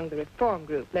found among the reform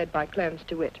group led by Clarence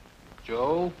DeWitt.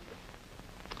 Joe,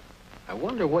 I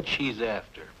wonder what she's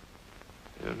after.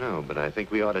 I don't know, but I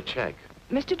think we ought to check.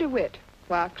 Mr. DeWitt,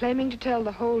 while claiming to tell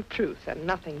the whole truth and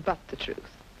nothing but the truth,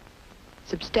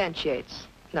 substantiates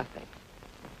nothing.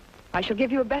 I shall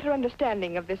give you a better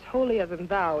understanding of this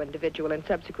holier-than-thou individual in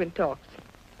subsequent talks.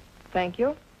 Thank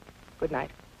you. Good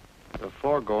night. The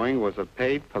foregoing was a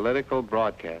paid political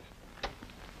broadcast.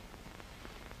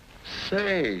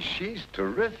 Say, she's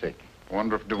terrific.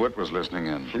 Wonder if DeWitt was listening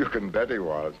in. You can bet he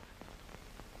was.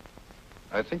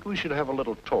 I think we should have a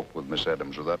little talk with Miss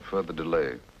Adams without further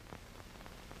delay.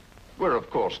 We're, of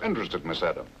course, interested, Miss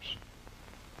Adams.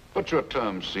 But your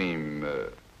terms seem,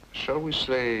 shall we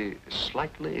say,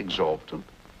 slightly exorbitant.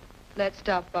 Let's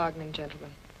stop bargaining,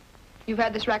 gentlemen. You've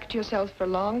had this racket to yourselves for a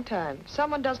long time. If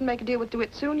someone doesn't make a deal with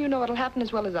DeWitt soon, you know it'll happen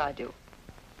as well as I do.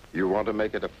 You want to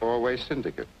make it a four-way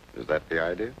syndicate. Is that the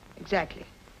idea? Exactly.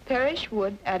 Parrish,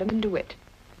 Wood, Adams, and DeWitt.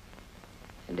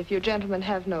 And if you gentlemen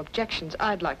have no objections,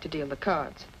 I'd like to deal the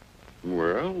cards.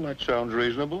 Well, that sounds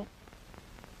reasonable.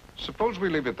 Suppose we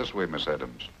leave it this way, Miss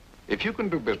Adams. If you can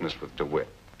do business with DeWitt,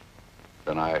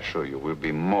 then I assure you we'll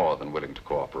be more than willing to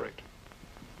cooperate.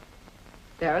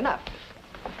 Fair enough.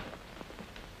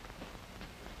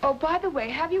 Oh, by the way,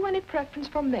 have you any preference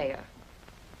for mayor?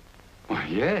 Well,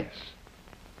 yes.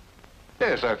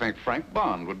 Yes, I think Frank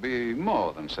Bond would be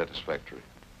more than satisfactory.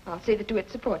 I'll see that DeWitt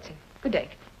supports him. Good day.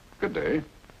 Good day.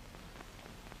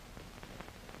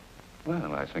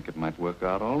 Well, I think it might work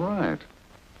out all right.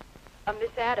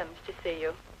 Miss Adams to see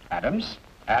you. Adams?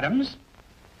 Adams?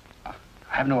 I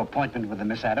have no appointment with the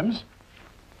Miss Adams.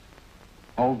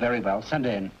 Oh, very well. Send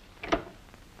her in.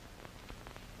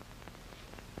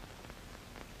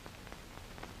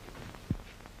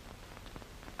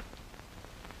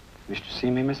 Wish to see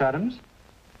me, Miss Adams?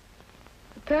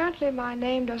 Apparently my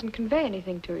name doesn't convey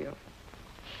anything to you.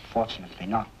 Fortunately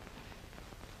not.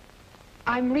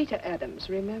 I'm Rita Adams,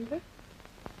 remember?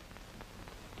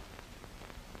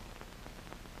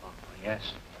 Oh,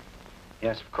 yes.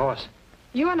 Yes, of course.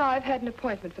 You and I have had an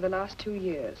appointment for the last 2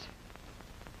 years.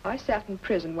 I sat in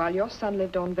prison while your son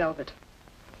lived on velvet.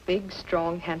 Big,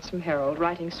 strong, handsome Harold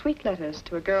writing sweet letters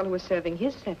to a girl who was serving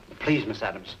his sentence. Please, Miss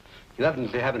Adams, you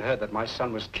evidently haven't heard that my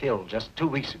son was killed just 2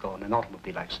 weeks ago in an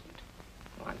automobile accident.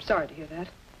 Oh, I'm sorry to hear that,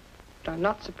 but I'm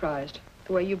not surprised.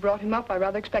 The way you brought him up, I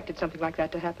rather expected something like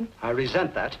that to happen. I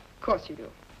resent that. Of course you do.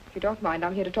 If you don't mind,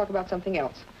 I'm here to talk about something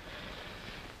else.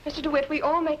 Mr. DeWitt, we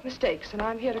all make mistakes, and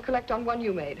I'm here to collect on one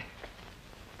you made.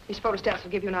 These photostats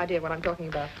will give you an idea of what I'm talking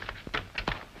about.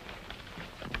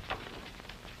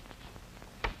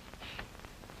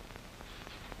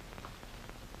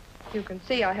 You can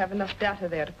see I have enough data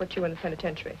there to put you in the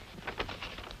penitentiary.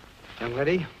 Young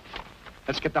lady,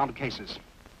 let's get down to cases.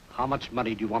 How much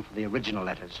money do you want for the original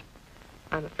letters?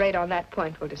 I'm afraid on that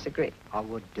point we'll disagree. I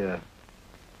would,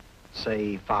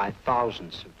 say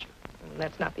 5,000 suit you.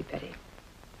 Let's not be petty.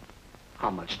 How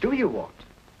much do you want?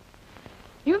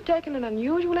 You've taken an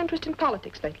unusual interest in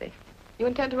politics lately. You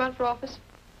intend to run for office?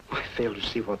 I fail to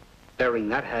see what bearing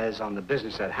that has on the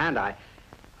business at hand. I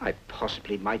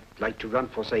possibly might like to run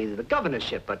for, say, the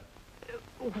governorship, but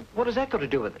what has that got to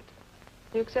do with it?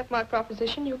 You accept my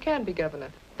proposition, you can be governor.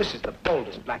 This is the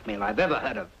boldest blackmail I've ever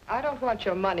heard of. I don't want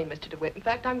your money, Mr. DeWitt. In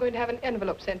fact, I'm going to have an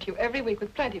envelope sent to you every week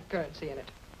with plenty of currency in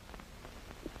it.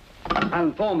 I'll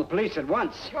inform the police at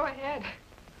once. Go ahead.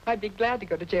 I'd be glad to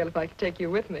go to jail if I could take you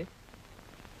with me.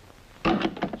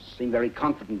 Seem very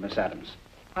confident, Miss Adams.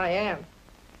 I am.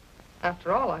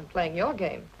 After all, I'm playing your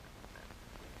game.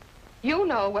 You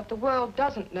know what the world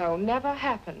doesn't know never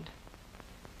happened.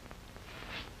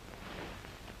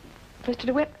 Mr.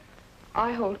 DeWitt,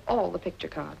 I hold all the picture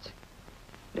cards.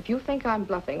 And if you think I'm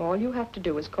bluffing, all you have to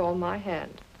do is call my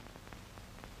hand.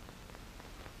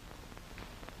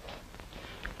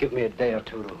 Give me a day or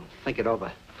two to think it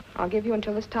over. I'll give you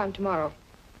until this time tomorrow.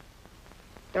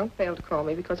 Don't fail to call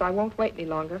me, because I won't wait any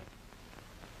longer.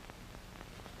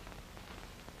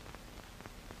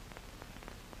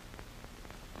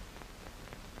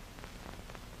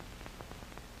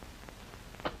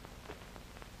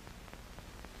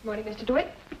 Good morning, Mr.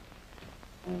 DeWitt.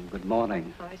 Oh, good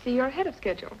morning. I see you're ahead of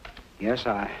schedule. Yes,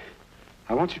 I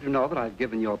want you to know that I've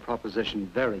given your proposition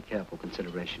very careful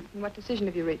consideration. And what decision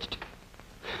have you reached?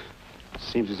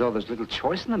 Seems as though there's little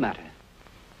choice in the matter.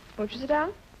 Won't you sit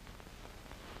down?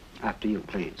 After you,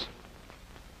 please.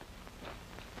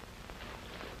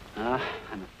 I'm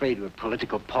afraid we're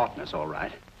political partners, all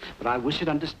right. But I wish it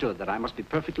understood that I must be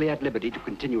perfectly at liberty to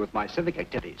continue with my civic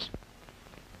activities.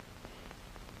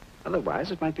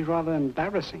 Otherwise, it might be rather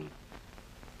embarrassing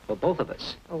for both of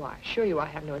us. Oh, I assure you I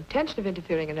have no intention of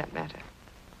interfering in that matter.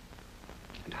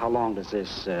 And how long does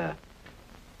this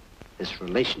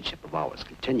relationship of ours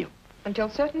continue? Until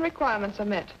certain requirements are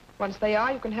met. Once they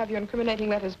are, you can have your incriminating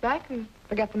letters back and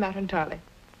forget the matter entirely.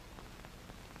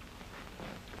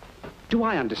 Do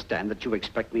I understand that you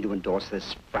expect me to endorse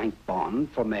this Frank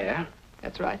Bond for mayor?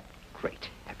 That's right. Great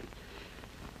heaven.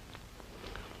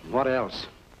 What else?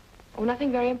 Oh,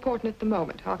 nothing very important at the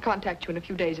moment. I'll contact you in a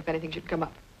few days if anything should come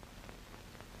up.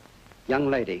 Young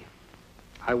lady,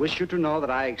 I wish you to know that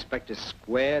I expect a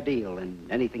square deal in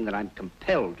anything that I'm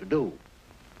compelled to do.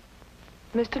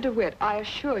 Mr. DeWitt, I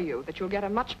assure you that you'll get a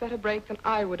much better break than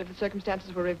I would if the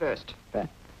circumstances were reversed. Bet.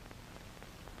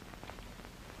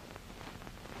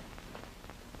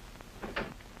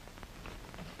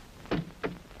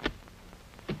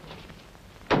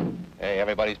 Hey,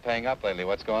 everybody's paying up lately.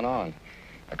 What's going on?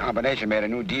 The combination made a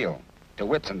new deal.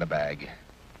 DeWitt's in the bag.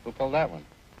 Who pulled that one?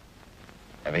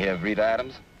 Ever hear of Rita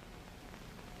Adams?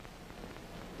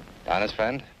 Donna's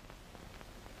friend?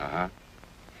 Uh-huh.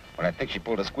 Well, I think she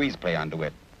pulled a squeeze play on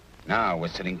DeWitt. Now we're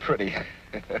sitting pretty.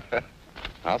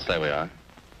 I'll say we are.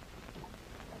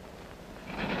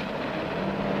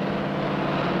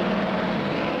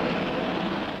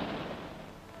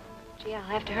 Gee, I'll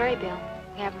have to hurry, Bill.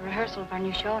 We have a rehearsal of our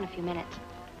new show in a few minutes.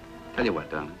 Tell you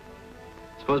what, darling.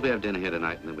 Suppose we have dinner here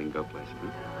tonight and then we can go places, huh?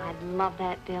 Oh, I'd love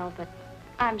that, Bill, but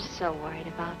I'm so worried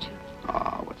about you.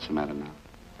 Oh, what's the matter now?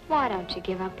 Why don't you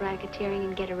give up racketeering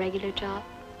and get a regular job?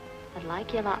 I'd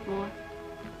like you a lot more.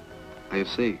 I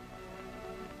see.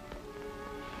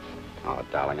 Oh,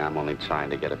 darling, I'm only trying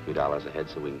to get a few dollars ahead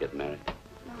so we can get married.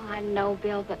 Oh, I know,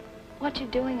 Bill, but what you're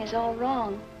doing is all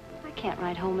wrong. I can't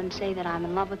write home and say that I'm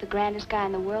in love with the grandest guy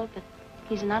in the world, but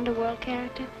he's an underworld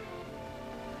character.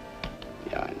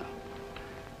 Yeah, I know.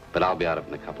 But I'll be out of it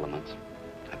in a couple of months.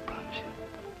 I promise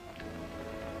you.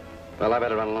 Well, I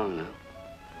better run along now.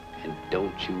 And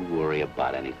don't you worry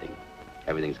about anything.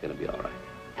 Everything's gonna be all right.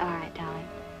 All right, darling.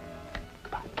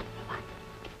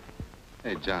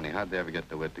 Hey, Johnny, how'd they ever get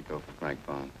DeWitt to go for Frank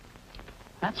Bond?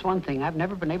 That's one thing I've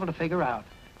never been able to figure out.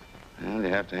 Well, you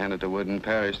have to hand it to Wood and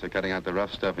Parrish. They're cutting out the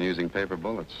rough stuff and using paper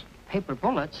bullets. Paper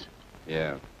bullets?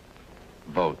 Yeah.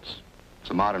 Votes.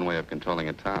 It's a modern way of controlling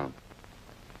a town.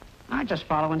 I just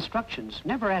follow instructions.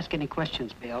 Never ask any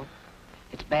questions, Bill.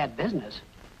 It's bad business.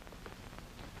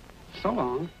 So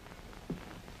long.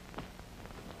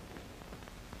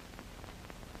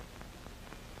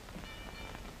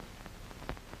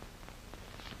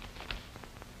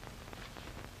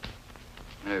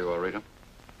 Here you are, Rita.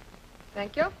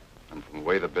 Thank you. And from the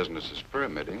way the business is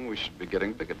permitting, we should be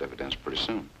getting bigger dividends pretty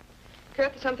soon.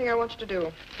 Kurt, there's something I want you to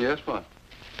do. Yes, what?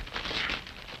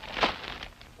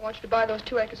 I want you to buy those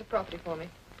 2 acres of property for me.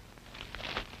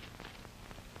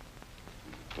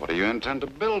 What do you intend to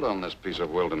build on this piece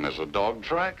of wilderness? A dog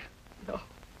track? No.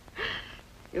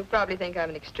 You probably think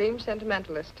I'm an extreme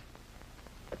sentimentalist.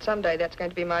 But someday that's going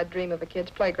to be my dream of a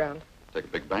kid's playground. Take a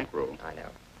big bankroll. I know.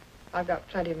 I've got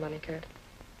plenty of money, Kurt.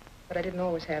 But I didn't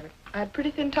always have it. I had a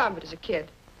pretty thin time of it as a kid.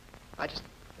 I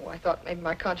thought maybe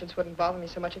my conscience wouldn't bother me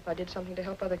so much if I did something to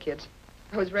help other kids.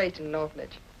 I was raised in an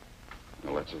orphanage.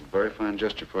 Well, that's a very fine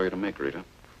gesture for you to make, Rita.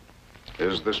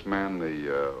 Is this man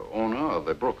the owner or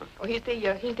the broker? Oh, he's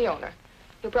the owner.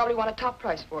 You'll probably want a top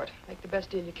price for it. Make the best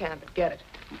deal you can, but get it.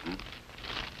 Mm-hmm.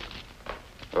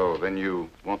 Oh, then you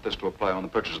want this to apply on the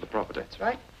purchase of the property? That's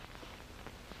right.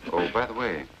 Oh, by the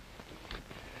way,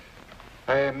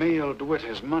 I mailed DeWitt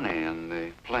his money in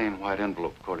the plain white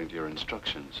envelope according to your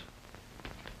instructions.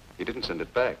 He didn't send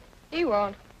it back. He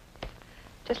won't.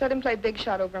 Just let him play big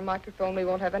shot over a microphone. We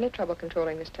won't have any trouble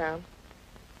controlling this town.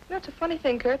 You know, it's a funny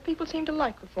thing, Kurt. People seem to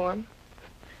like reform.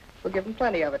 We'll give them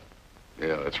plenty of it.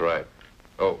 Yeah, that's right.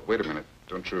 Oh, wait a minute.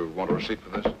 Don't you want a receipt for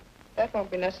this? That won't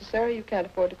be necessary. You can't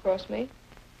afford to cross me.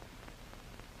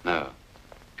 No.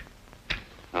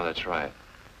 No, that's right.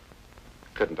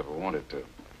 Couldn't if I wanted to.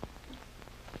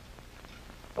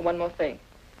 And one more thing.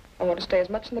 I want to stay as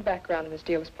much in the background in this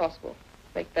deal as possible.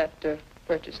 Make that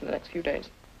purchase in the next few days.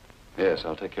 Yes,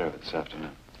 I'll take care of it this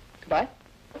afternoon. Goodbye.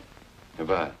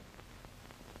 Goodbye.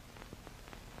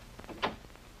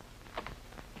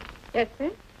 Yes,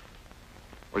 sir?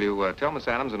 Will you tell Miss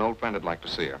Adams an old friend would like to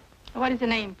see her? What is the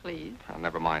name, please?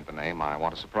 Never mind the name. I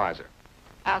want to surprise her.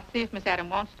 I'll see if Miss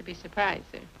Adams wants to be surprised,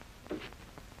 sir.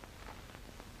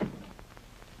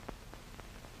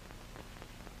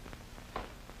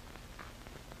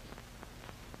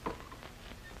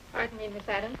 Pardon me, Miss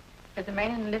Adams. There's a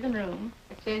man in the living room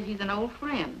that says he's an old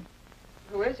friend.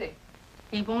 Who is he?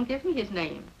 He won't give me his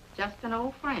name. Just an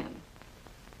old friend.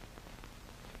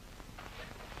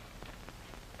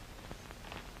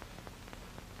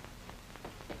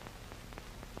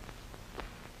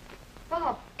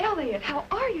 Bob, Elliot, how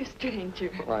are you,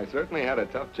 stranger? Well, I certainly had a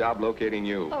tough job locating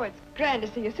you. Oh, it's grand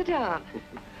to see you. Sit down.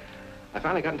 I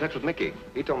finally got in touch with Mickey.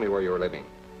 He told me where you were living.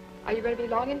 Are you going to be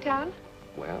long in town?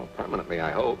 Well, permanently,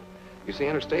 I hope. You see,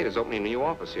 Interstate is opening a new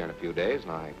office here in a few days,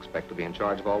 and I expect to be in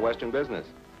charge of all Western business.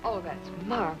 Oh, that's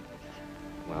marvelous.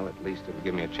 Well, at least it'll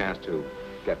give me a chance to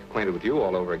get acquainted with you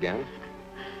all over again.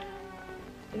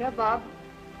 You know, Bob,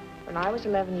 when I was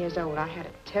 11 years old, I had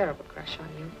a terrible crush on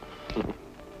you.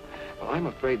 Well, I'm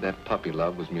afraid that puppy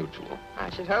love was mutual. I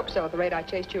should hope so, at the rate I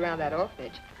chased you around that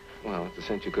orphanage. Well, it's a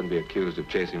cinch you couldn't be accused of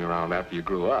chasing me around after you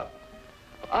grew up.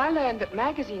 I learned that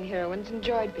magazine heroines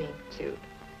enjoyed being pursued.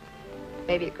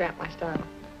 Maybe it cramped my style.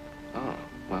 Oh,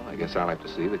 well, I guess I'll have to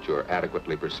see that you're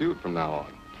adequately pursued from now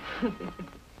on.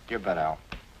 Your bet, Al.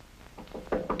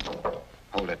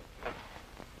 Hold it.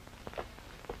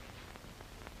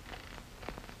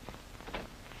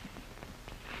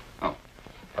 Oh,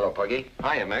 hello, Puggy.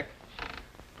 Hiya, Mick.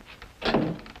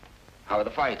 How are the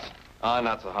fights?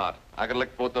 Not so hot. I could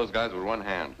lick both those guys with one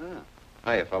hand.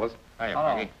 Hiya, fellas. Hiya,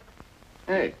 Puggy.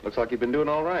 Hey, looks like you've been doing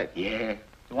all right. Yeah.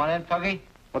 You want in, Puggy?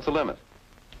 What's the limit?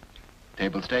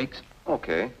 Table stakes?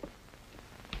 Okay.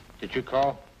 Did you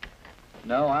call?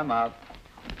 No, I'm out.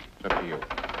 It's up to you.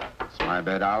 It's my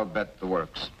bet. I'll bet the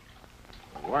works.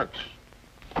 Works.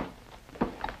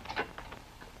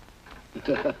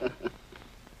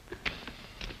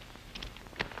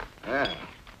 Yeah.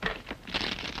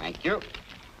 Thank you.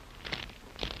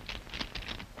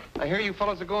 I hear you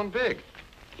fellas are going big.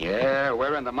 Yeah,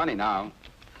 we're in the money now.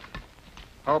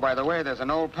 Oh, by the way, there's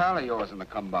an old pal of yours in the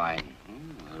combine.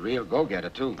 A real go-getter,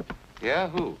 too. Yeah,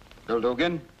 who? Bill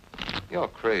Dugan? You're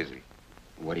crazy.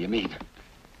 What do you mean?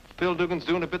 Bill Dugan's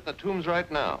doing a bit in the tombs right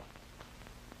now.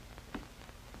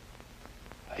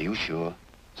 Are you sure?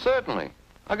 Certainly.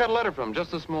 I got a letter from him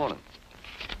just this morning.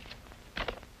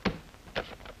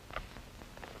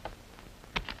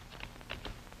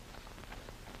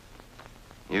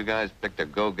 You guys picked a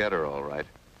go-getter, all right.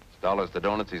 It's dollars to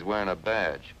donuts, he's wearing a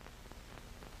badge.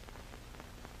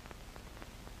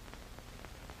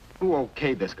 Who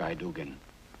okayed this guy, Dugan?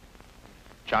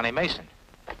 Johnny Mason.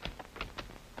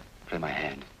 Play my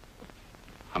hand.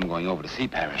 I'm going over to see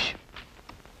Parrish.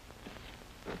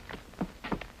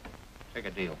 Take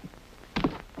a deal.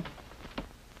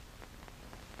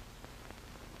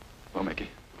 Well, Mickey.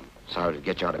 Sorry to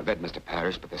get you out of bed, Mr.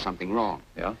 Parrish, but there's something wrong.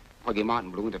 Yeah? Puggy Martin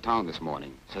blew into town this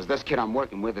morning. Says this kid I'm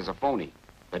working with is a phony,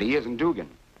 but he isn't Dugan.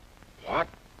 What?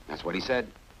 That's what he said.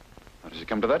 How does he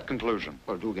come to that conclusion?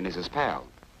 Well, Dugan is his pal.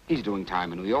 He's doing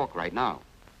time in New York right now.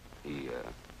 He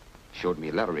showed me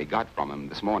a letter he got from him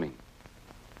this morning.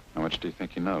 How much do you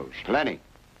think he knows? Plenty.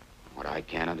 What I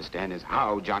can't understand is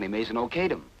how Johnny Mason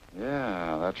okayed him.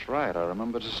 Yeah, that's right. I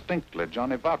remember distinctly.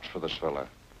 Johnny vouched for this fella.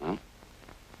 Huh?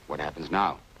 What happens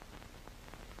now?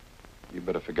 You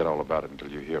better forget all about it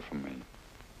until you hear from me.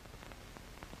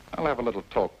 I'll have a little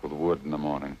talk with Wood in the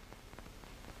morning.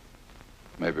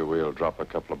 Maybe we'll drop a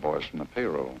couple of boys from the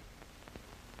payroll.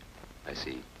 I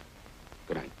see.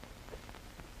 Good night.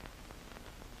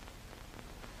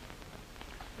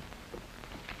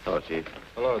 Hello, Chief.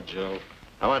 Hello, Joe.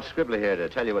 I want Scribbler here to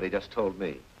tell you what he just told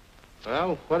me.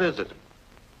 Well, what is it?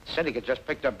 Syndicate just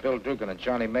picked up Bill Dugan and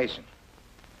Johnny Mason.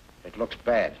 It looks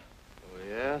bad. Oh,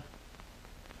 yeah?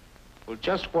 Well,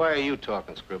 just why are you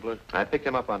talking, Scribbler? I picked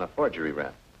him up on a forgery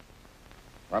rap.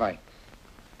 Well, I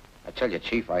tell you,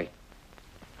 Chief, I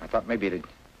thought maybe it'd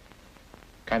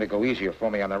kind of go easier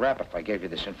for me on the rap if I gave you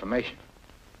this information.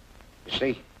 You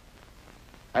see,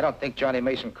 I don't think Johnny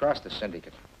Mason crossed the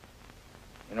syndicate.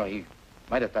 You know, he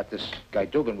might have thought this guy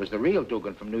Dugan was the real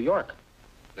Dugan from New York.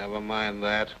 Never mind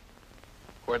that.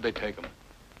 Where'd they take him?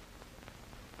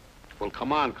 Well,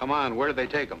 come on, come on. Where did they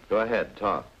take him? Go ahead,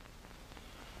 talk.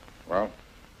 Well,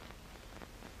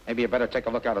 maybe you better take a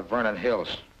look out at Vernon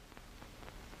Hills.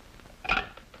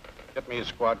 Get me a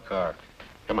squad car.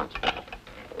 Come on.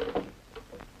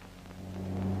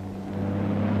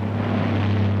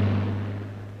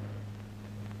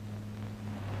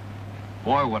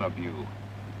 Boy, what a view.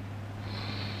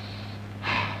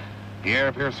 The air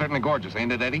up here is certainly gorgeous,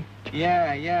 ain't it, Eddie?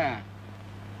 Yeah, yeah.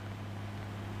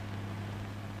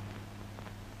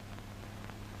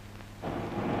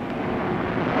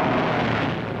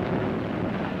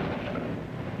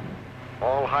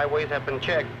 All highways have been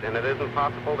checked, and it isn't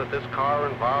possible that this car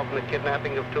involved in the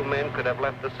kidnapping of 2 men could have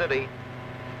left the city.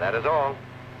 That is all.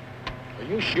 Are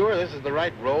you sure this is the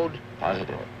right road?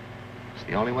 Positive. It's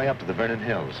the only way up to the Vernon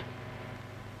Hills.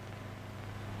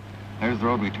 There's the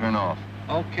road we turn off.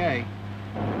 Okay.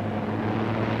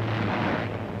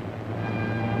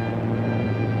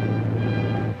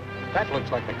 That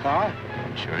looks like the car.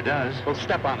 Sure does. We'll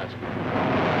step on it.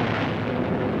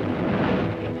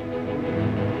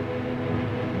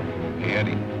 Hey,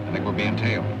 Eddie, I think we're being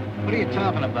tailed. What are you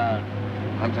talking about?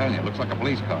 I'm telling you, it looks like a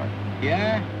police car.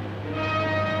 Yeah?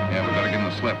 Yeah, we better give him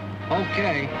the slip.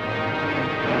 Okay.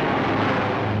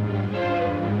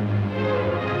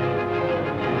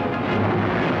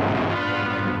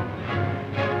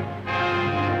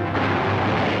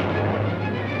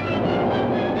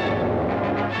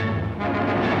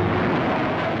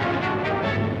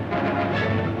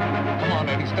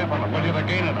 Step on it. Will you? They're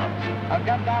gaining on us. I've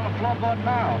got down the floorboard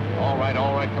now. All right,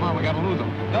 all right. Come on, we gotta lose them.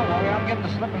 Don't worry, I'm getting the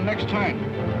slip in the next turn.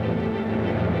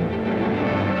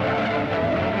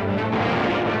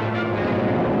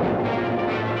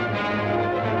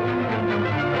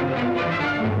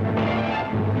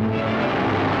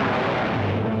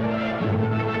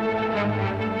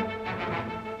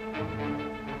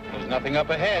 There's nothing up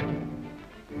ahead.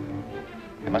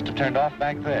 They must have turned off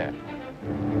back there.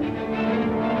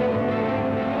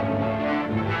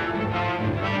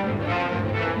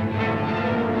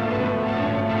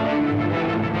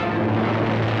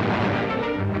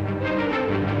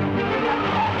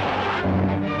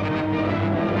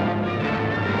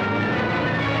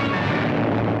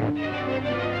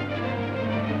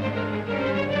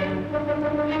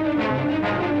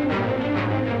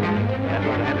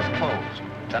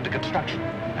 Under construction.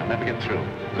 I'll never get through.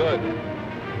 Good.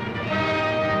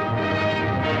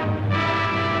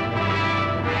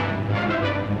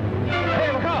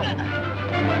 Hey, look out!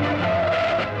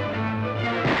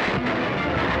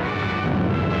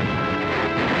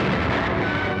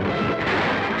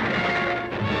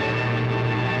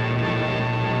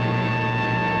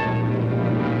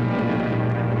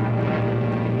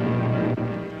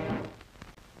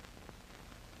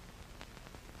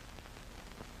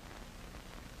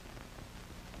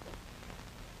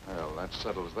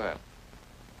 Settles that.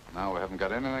 Now we haven't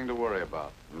got anything to worry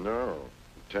about. No.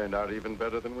 It turned out even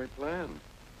better than we planned.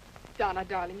 Donna,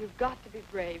 darling, you've got to be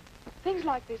brave. Things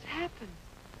like this happen.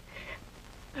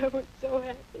 I was so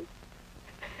happy.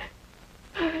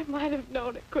 I might have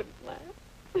known it couldn't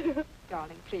last.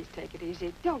 Darling, please take it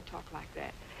easy. Don't talk like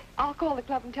that. I'll call the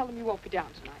club and tell them you won't be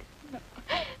down tonight. No.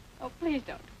 Oh, please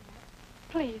don't.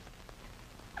 Please.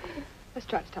 Let's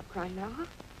try to stop crying now, huh?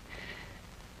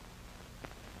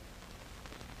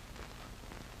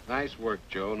 Nice work,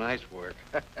 Joe. Nice work.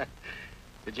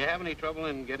 Did you have any trouble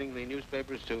in getting the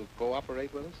newspapers to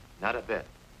cooperate with us? Not a bit.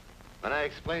 When I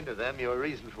explained to them your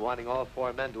reason for wanting all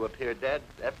 4 men to appear dead,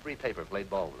 every paper played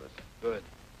ball with us. Good.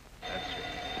 That's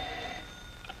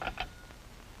it.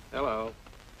 Hello.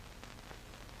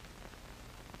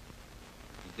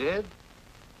 You did?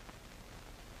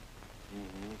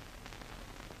 Mm-hmm.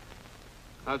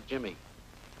 How's Jimmy?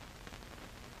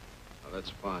 Oh, that's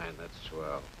fine. That's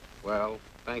swell. Well,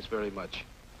 thanks very much.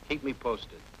 Keep me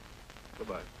posted.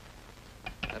 Goodbye.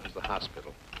 That was the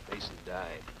hospital. Mason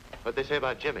died. What'd they say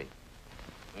about Jimmy?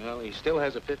 Well, he still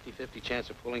has a 50-50 chance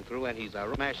of pulling through, and he's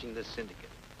smashing this syndicate.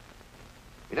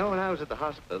 You know, when I was at the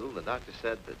hospital, the doctor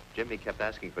said that Jimmy kept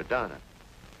asking for Donna.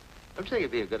 Don't you think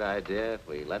it'd be a good idea if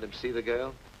we let him see the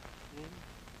girl?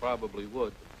 Probably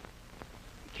would.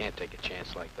 We can't take a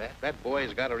chance like that. That boy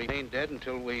has got to remain dead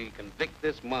until we convict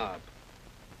this mob.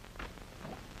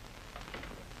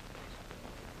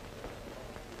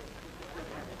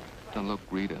 Now, look,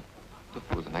 Rita, look,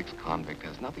 who was an ex-convict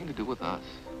has nothing to do with us.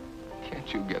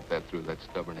 Can't you get that through that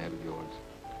stubborn head of yours?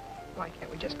 Why can't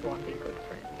we just go on being good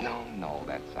friends? No,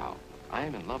 that's out. I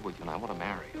am in love with you, and I want to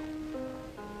marry you.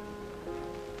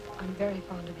 I'm very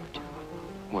fond of you, too.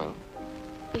 Well?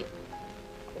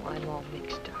 Oh, I'm all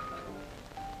mixed up.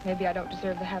 Maybe I don't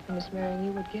deserve the happiness marrying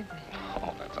you would give me.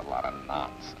 Oh,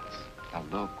 nonsense. Now,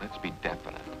 look, let's be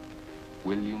definite.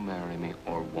 Will you marry me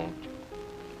or won't you?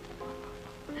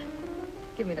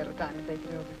 Give me a little time to think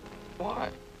it over. Why?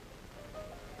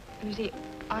 You see,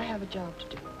 I have a job to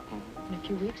do. In a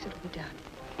few weeks, it'll be done.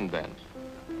 And then?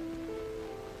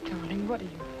 Darling, what do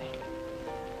you think?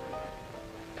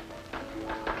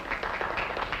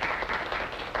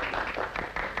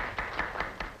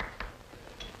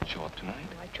 Show up tonight?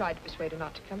 I tried to persuade her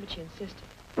not to come, but she insisted.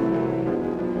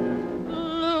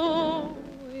 Blue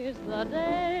is the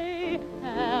day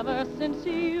ever since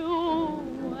you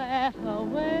went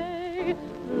away.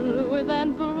 Bluer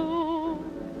than blue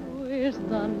is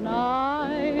the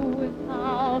night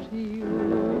without you.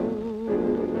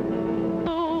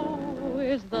 Blue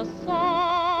is the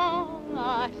song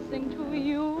I sing to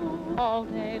you all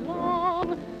day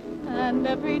long, and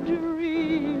every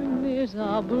dream is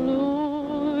a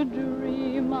blue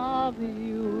dream of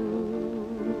you.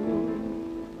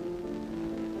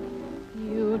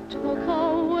 You took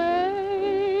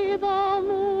away the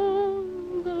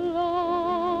moon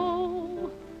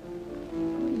glow.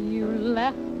 You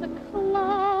left the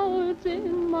clouds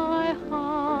in my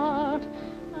heart,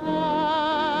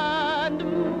 and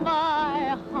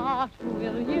my heart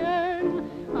will yearn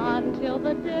until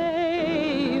the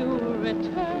day you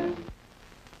return.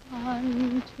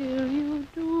 Until you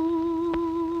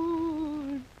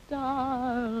do,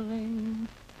 darling,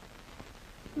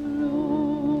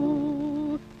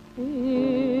 blue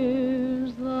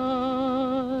is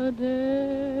the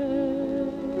day.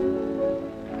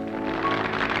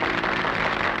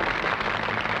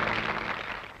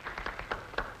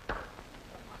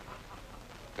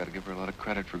 Gotta give her a lot of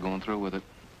credit for going through with it.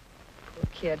 Poor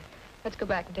kid. Let's go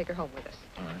back and take her home with us.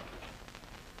 All right.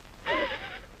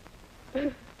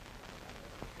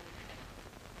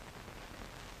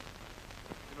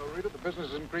 Rita, the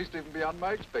business has increased even beyond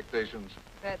my expectations.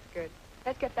 That's good.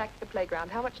 Let's get back to the playground.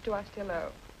 How much do I still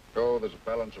owe? Oh, there's a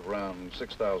balance of around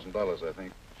 $6,000, I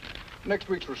think. Next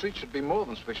week's receipt should be more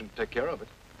than sufficient to take care of it.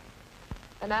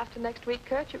 And after next week,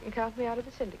 Kurt, you can count me out of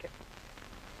the syndicate.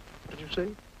 What did you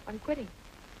say? I'm quitting.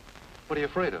 What are you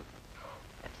afraid of?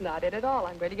 That's not it at all.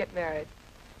 I'm going to get married.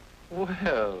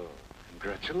 Well,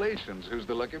 congratulations. Who's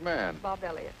the lucky man? Bob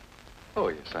Elliott. Oh,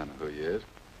 yes, I know who he is.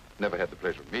 Never had the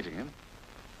pleasure of meeting him.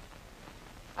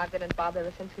 I've been and Bob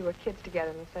ever since we were kids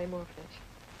together in the same orphanage.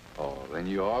 Oh, then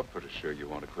you are pretty sure you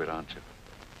want to quit, aren't you?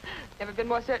 Never been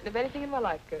more certain of anything in my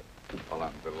life, Kurt. Well,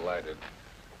 I'm delighted.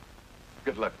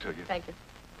 Good luck to you. Thank you.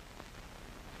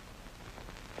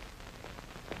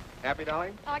 Happy,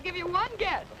 darling? I'll give you one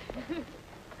guess.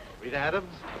 Rita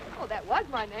Adams? Oh, that was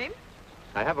my name.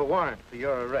 I have a warrant for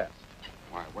your arrest.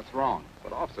 Why, what's wrong?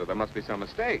 But, officer, there must be some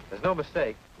mistake. There's no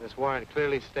mistake. This warrant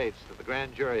clearly states that the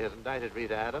grand jury has indicted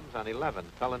Rita Adams on 11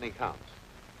 felony counts.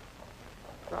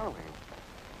 Darling.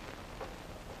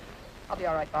 I'll be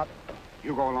all right, Bob.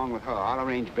 You go along with her. I'll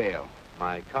arrange bail.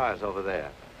 My car's over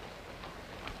there.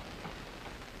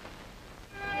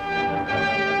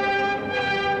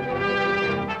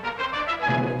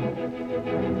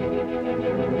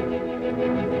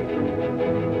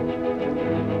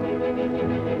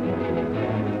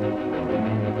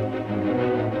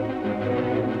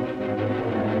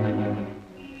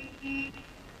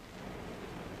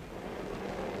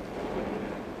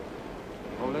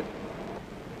 Hold it.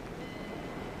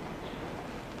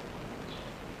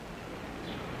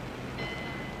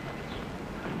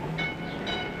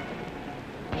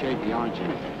 Shaky, aren't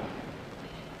you?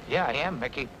 Yeah, I am,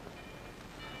 Mickey.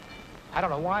 I don't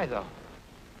know why, though.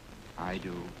 I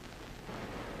do.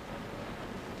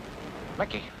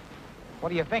 Mickey,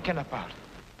 what are you thinking about?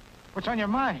 What's on your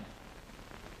mind?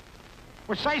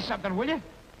 Well, say something, will you?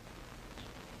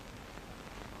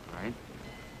 All right.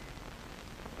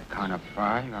 At the count of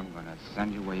 5, I'm going to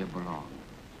send you where you belong.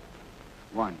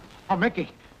 1. Oh, Mickey.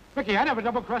 Mickey, I never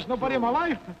double-crossed nobody in my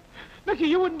life. Mickey,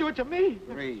 you wouldn't do it to me.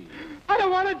 3. I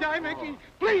don't want to die, Mickey.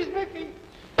 Please, Mickey.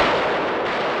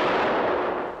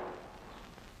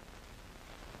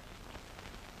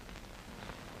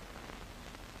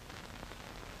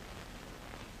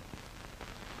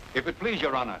 If it please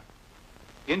your honor,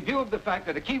 in view of the fact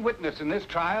that a key witness in this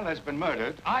trial has been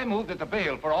murdered, I move that the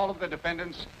bail for all of the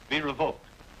defendants be revoked.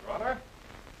 Your Honor,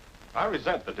 I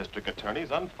resent the district attorney's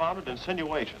unfounded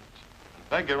insinuations.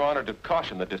 Beg your honor to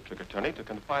caution the district attorney to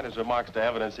confine his remarks to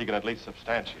evidence he can at least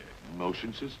substantiate.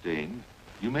 Motion sustained.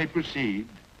 You may proceed.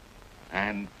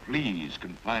 And please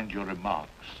confine your remarks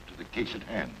to the case at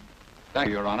hand. Thank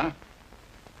you, your honor.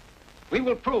 We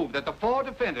will prove that the 4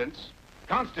 defendants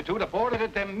constitute a board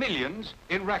that them millions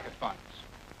in racket funds.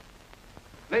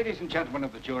 Ladies and gentlemen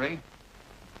of the jury,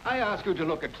 I ask you to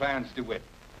look at Clarence DeWitt.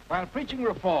 While preaching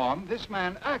reform, this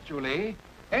man actually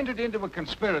entered into a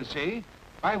conspiracy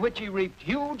by which he reaped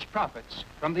huge profits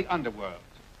from the underworld.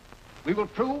 We will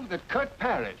prove that Kurt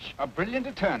Parrish, a brilliant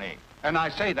attorney, and I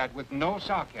say that with no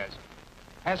sarcasm,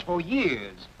 has for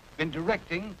years been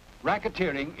directing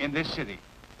racketeering in this city.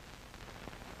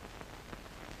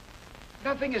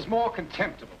 Nothing is more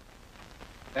contemptible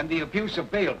than the abuse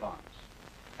of bail bonds.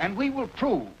 And we will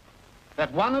prove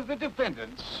that one of the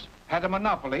defendants had a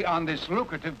monopoly on this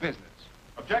lucrative business.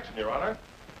 Objection, Your Honor.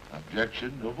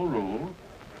 Objection overruled.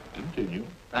 Continue.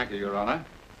 Thank you, Your Honor.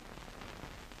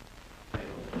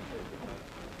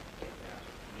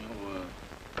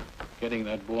 Getting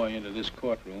that boy into this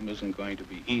courtroom isn't going to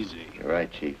be easy. You're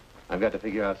right, Chief. I've got to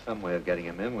figure out some way of getting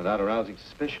him in without arousing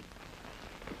suspicion.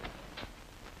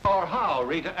 Or how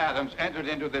Rita Adams entered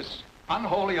into this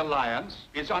unholy alliance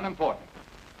is unimportant.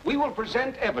 We will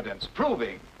present evidence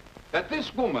proving that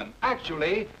this woman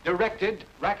actually directed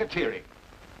racketeering.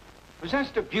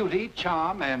 Possessed of beauty,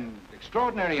 charm, and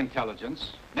extraordinary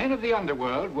intelligence, men of the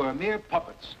underworld were mere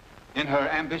puppets in her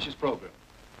ambitious program.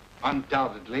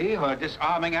 Undoubtedly, her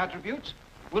disarming attributes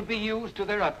will be used to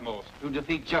their utmost to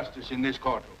defeat justice in this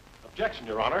courtroom. Objection,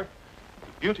 Your Honor.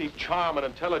 The beauty, charm, and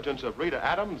intelligence of Rita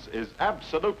Adams is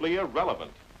absolutely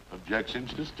irrelevant. Objection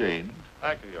sustained.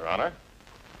 Thank you, Your Honor.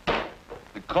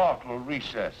 The court will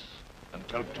recess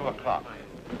until 2 o'clock.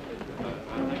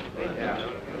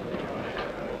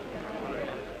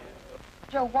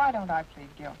 Joe, why don't I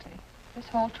plead guilty? This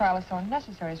whole trial is so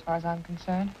unnecessary as far as I'm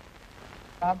concerned.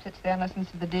 Bob sits there and listens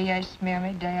to the DA smear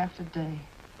me day after day.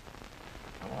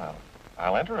 Well,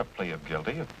 I'll enter a plea of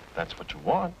guilty if that's what you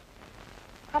want.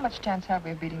 How much chance have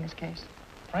we of beating this case?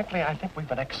 Frankly, I think we've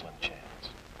an excellent chance.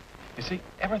 You see,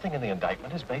 everything in the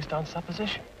indictment is based on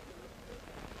supposition.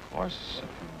 Of course,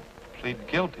 if you plead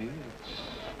guilty, it's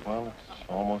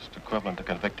almost equivalent to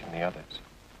convicting the others.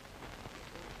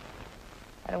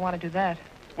 I don't want to do that.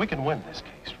 We can win this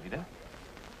case, Rita.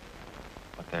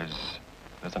 But there's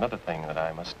another thing that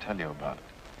I must tell you about.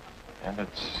 And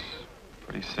it's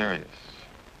pretty serious.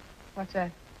 What's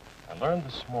that? I learned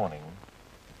this morning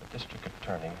that the district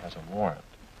attorney has a warrant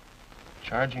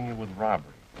charging you with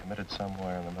robbery committed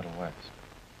somewhere in the Middle West.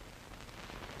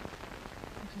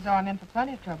 Looks as though I'm in for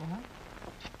plenty of trouble, huh?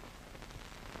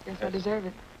 Guess I deserve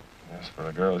it. Yes, for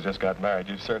a girl who's just got married,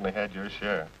 you've certainly had your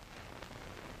share.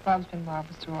 Bob's been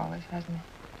marvelous through all this, hasn't he?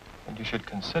 And you should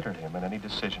consider him in any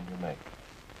decision you make.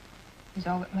 He's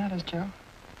all that matters, Joe.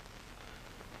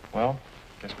 Well,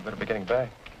 guess we better be getting back.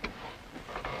 It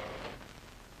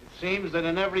seems that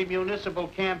in every municipal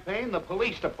campaign, the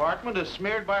police department is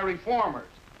smeared by reformers.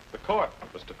 The court,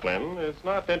 Mr. Flynn, is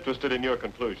not interested in your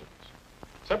conclusions.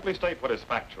 Simply state what is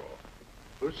factual.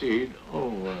 Proceed.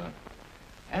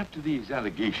 After these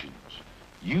allegations,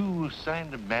 you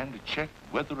assigned a man to check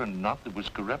whether or not there was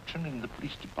corruption in the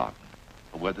police department,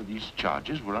 or whether these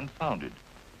charges were unfounded.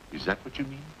 Is that what you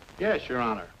mean? Yes, Your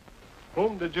Honor.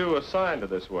 Whom did you assign to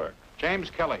this work? James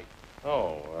Kelly.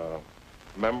 Oh,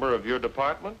 member of your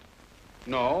department?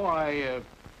 No, I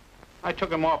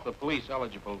took him off the police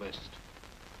eligible list.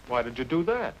 Why did you do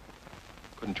that?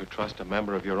 Couldn't you trust a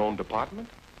member of your own department?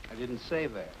 I didn't say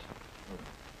that.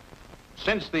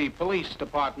 Since the police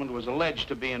department was alleged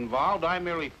to be involved, I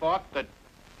merely thought that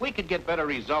we could get better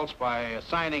results by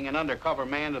assigning an undercover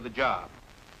man to the job.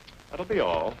 That'll be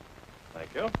all.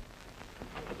 Thank you.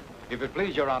 If it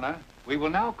please Your Honor, we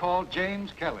will now call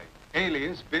James Kelly,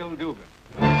 alias Bill Dugan.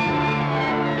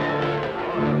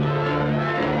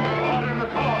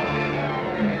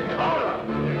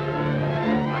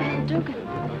 Dugan.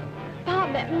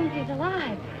 Bob, that means he's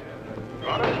alive. Your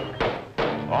Honor?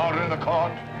 Order in the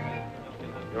court.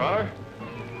 Your Honor,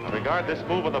 I regard this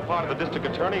move on the part of the district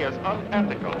attorney as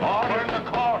unethical. Order in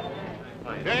the court.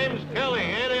 James Kelly,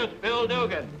 alias Bill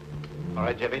Dugan. All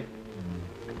right, Jimmy.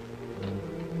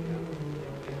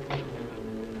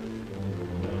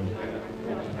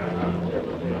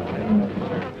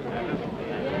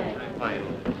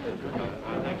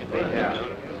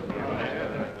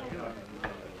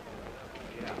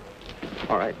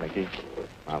 All right, Mickey.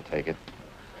 I'll take it.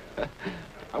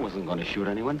 I wasn't going to shoot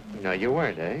anyone. No, you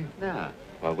weren't, eh? No.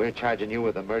 Well, we're charging you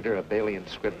with the murder of Bailey and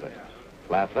Scribbler.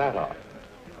 Laugh that off.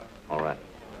 All right.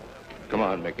 Come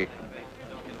on, Mickey.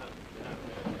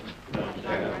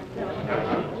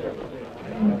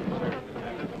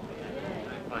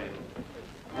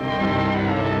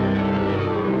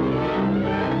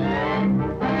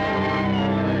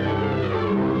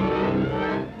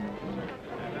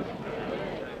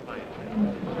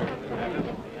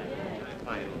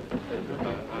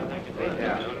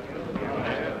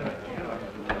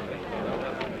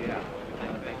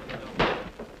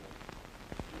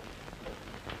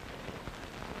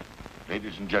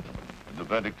 and gentlemen, when the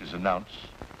verdict is announced,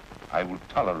 I will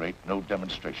tolerate no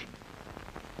demonstration.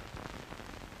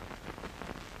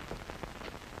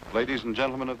 Ladies and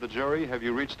gentlemen of the jury, have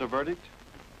you reached a verdict?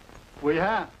 We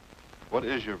have. What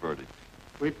is your verdict?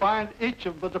 We find each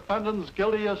of the defendants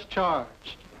guilty as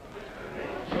charged.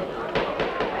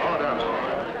 Order.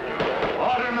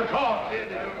 Order in the court.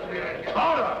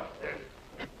 Order.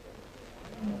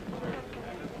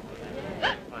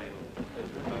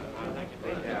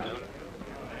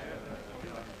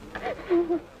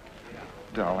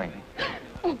 Darling.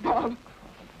 Oh, Bob.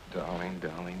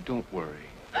 Darling, don't worry.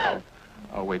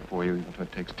 I'll wait for you even if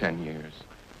it takes 10 years.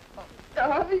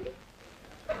 Darling.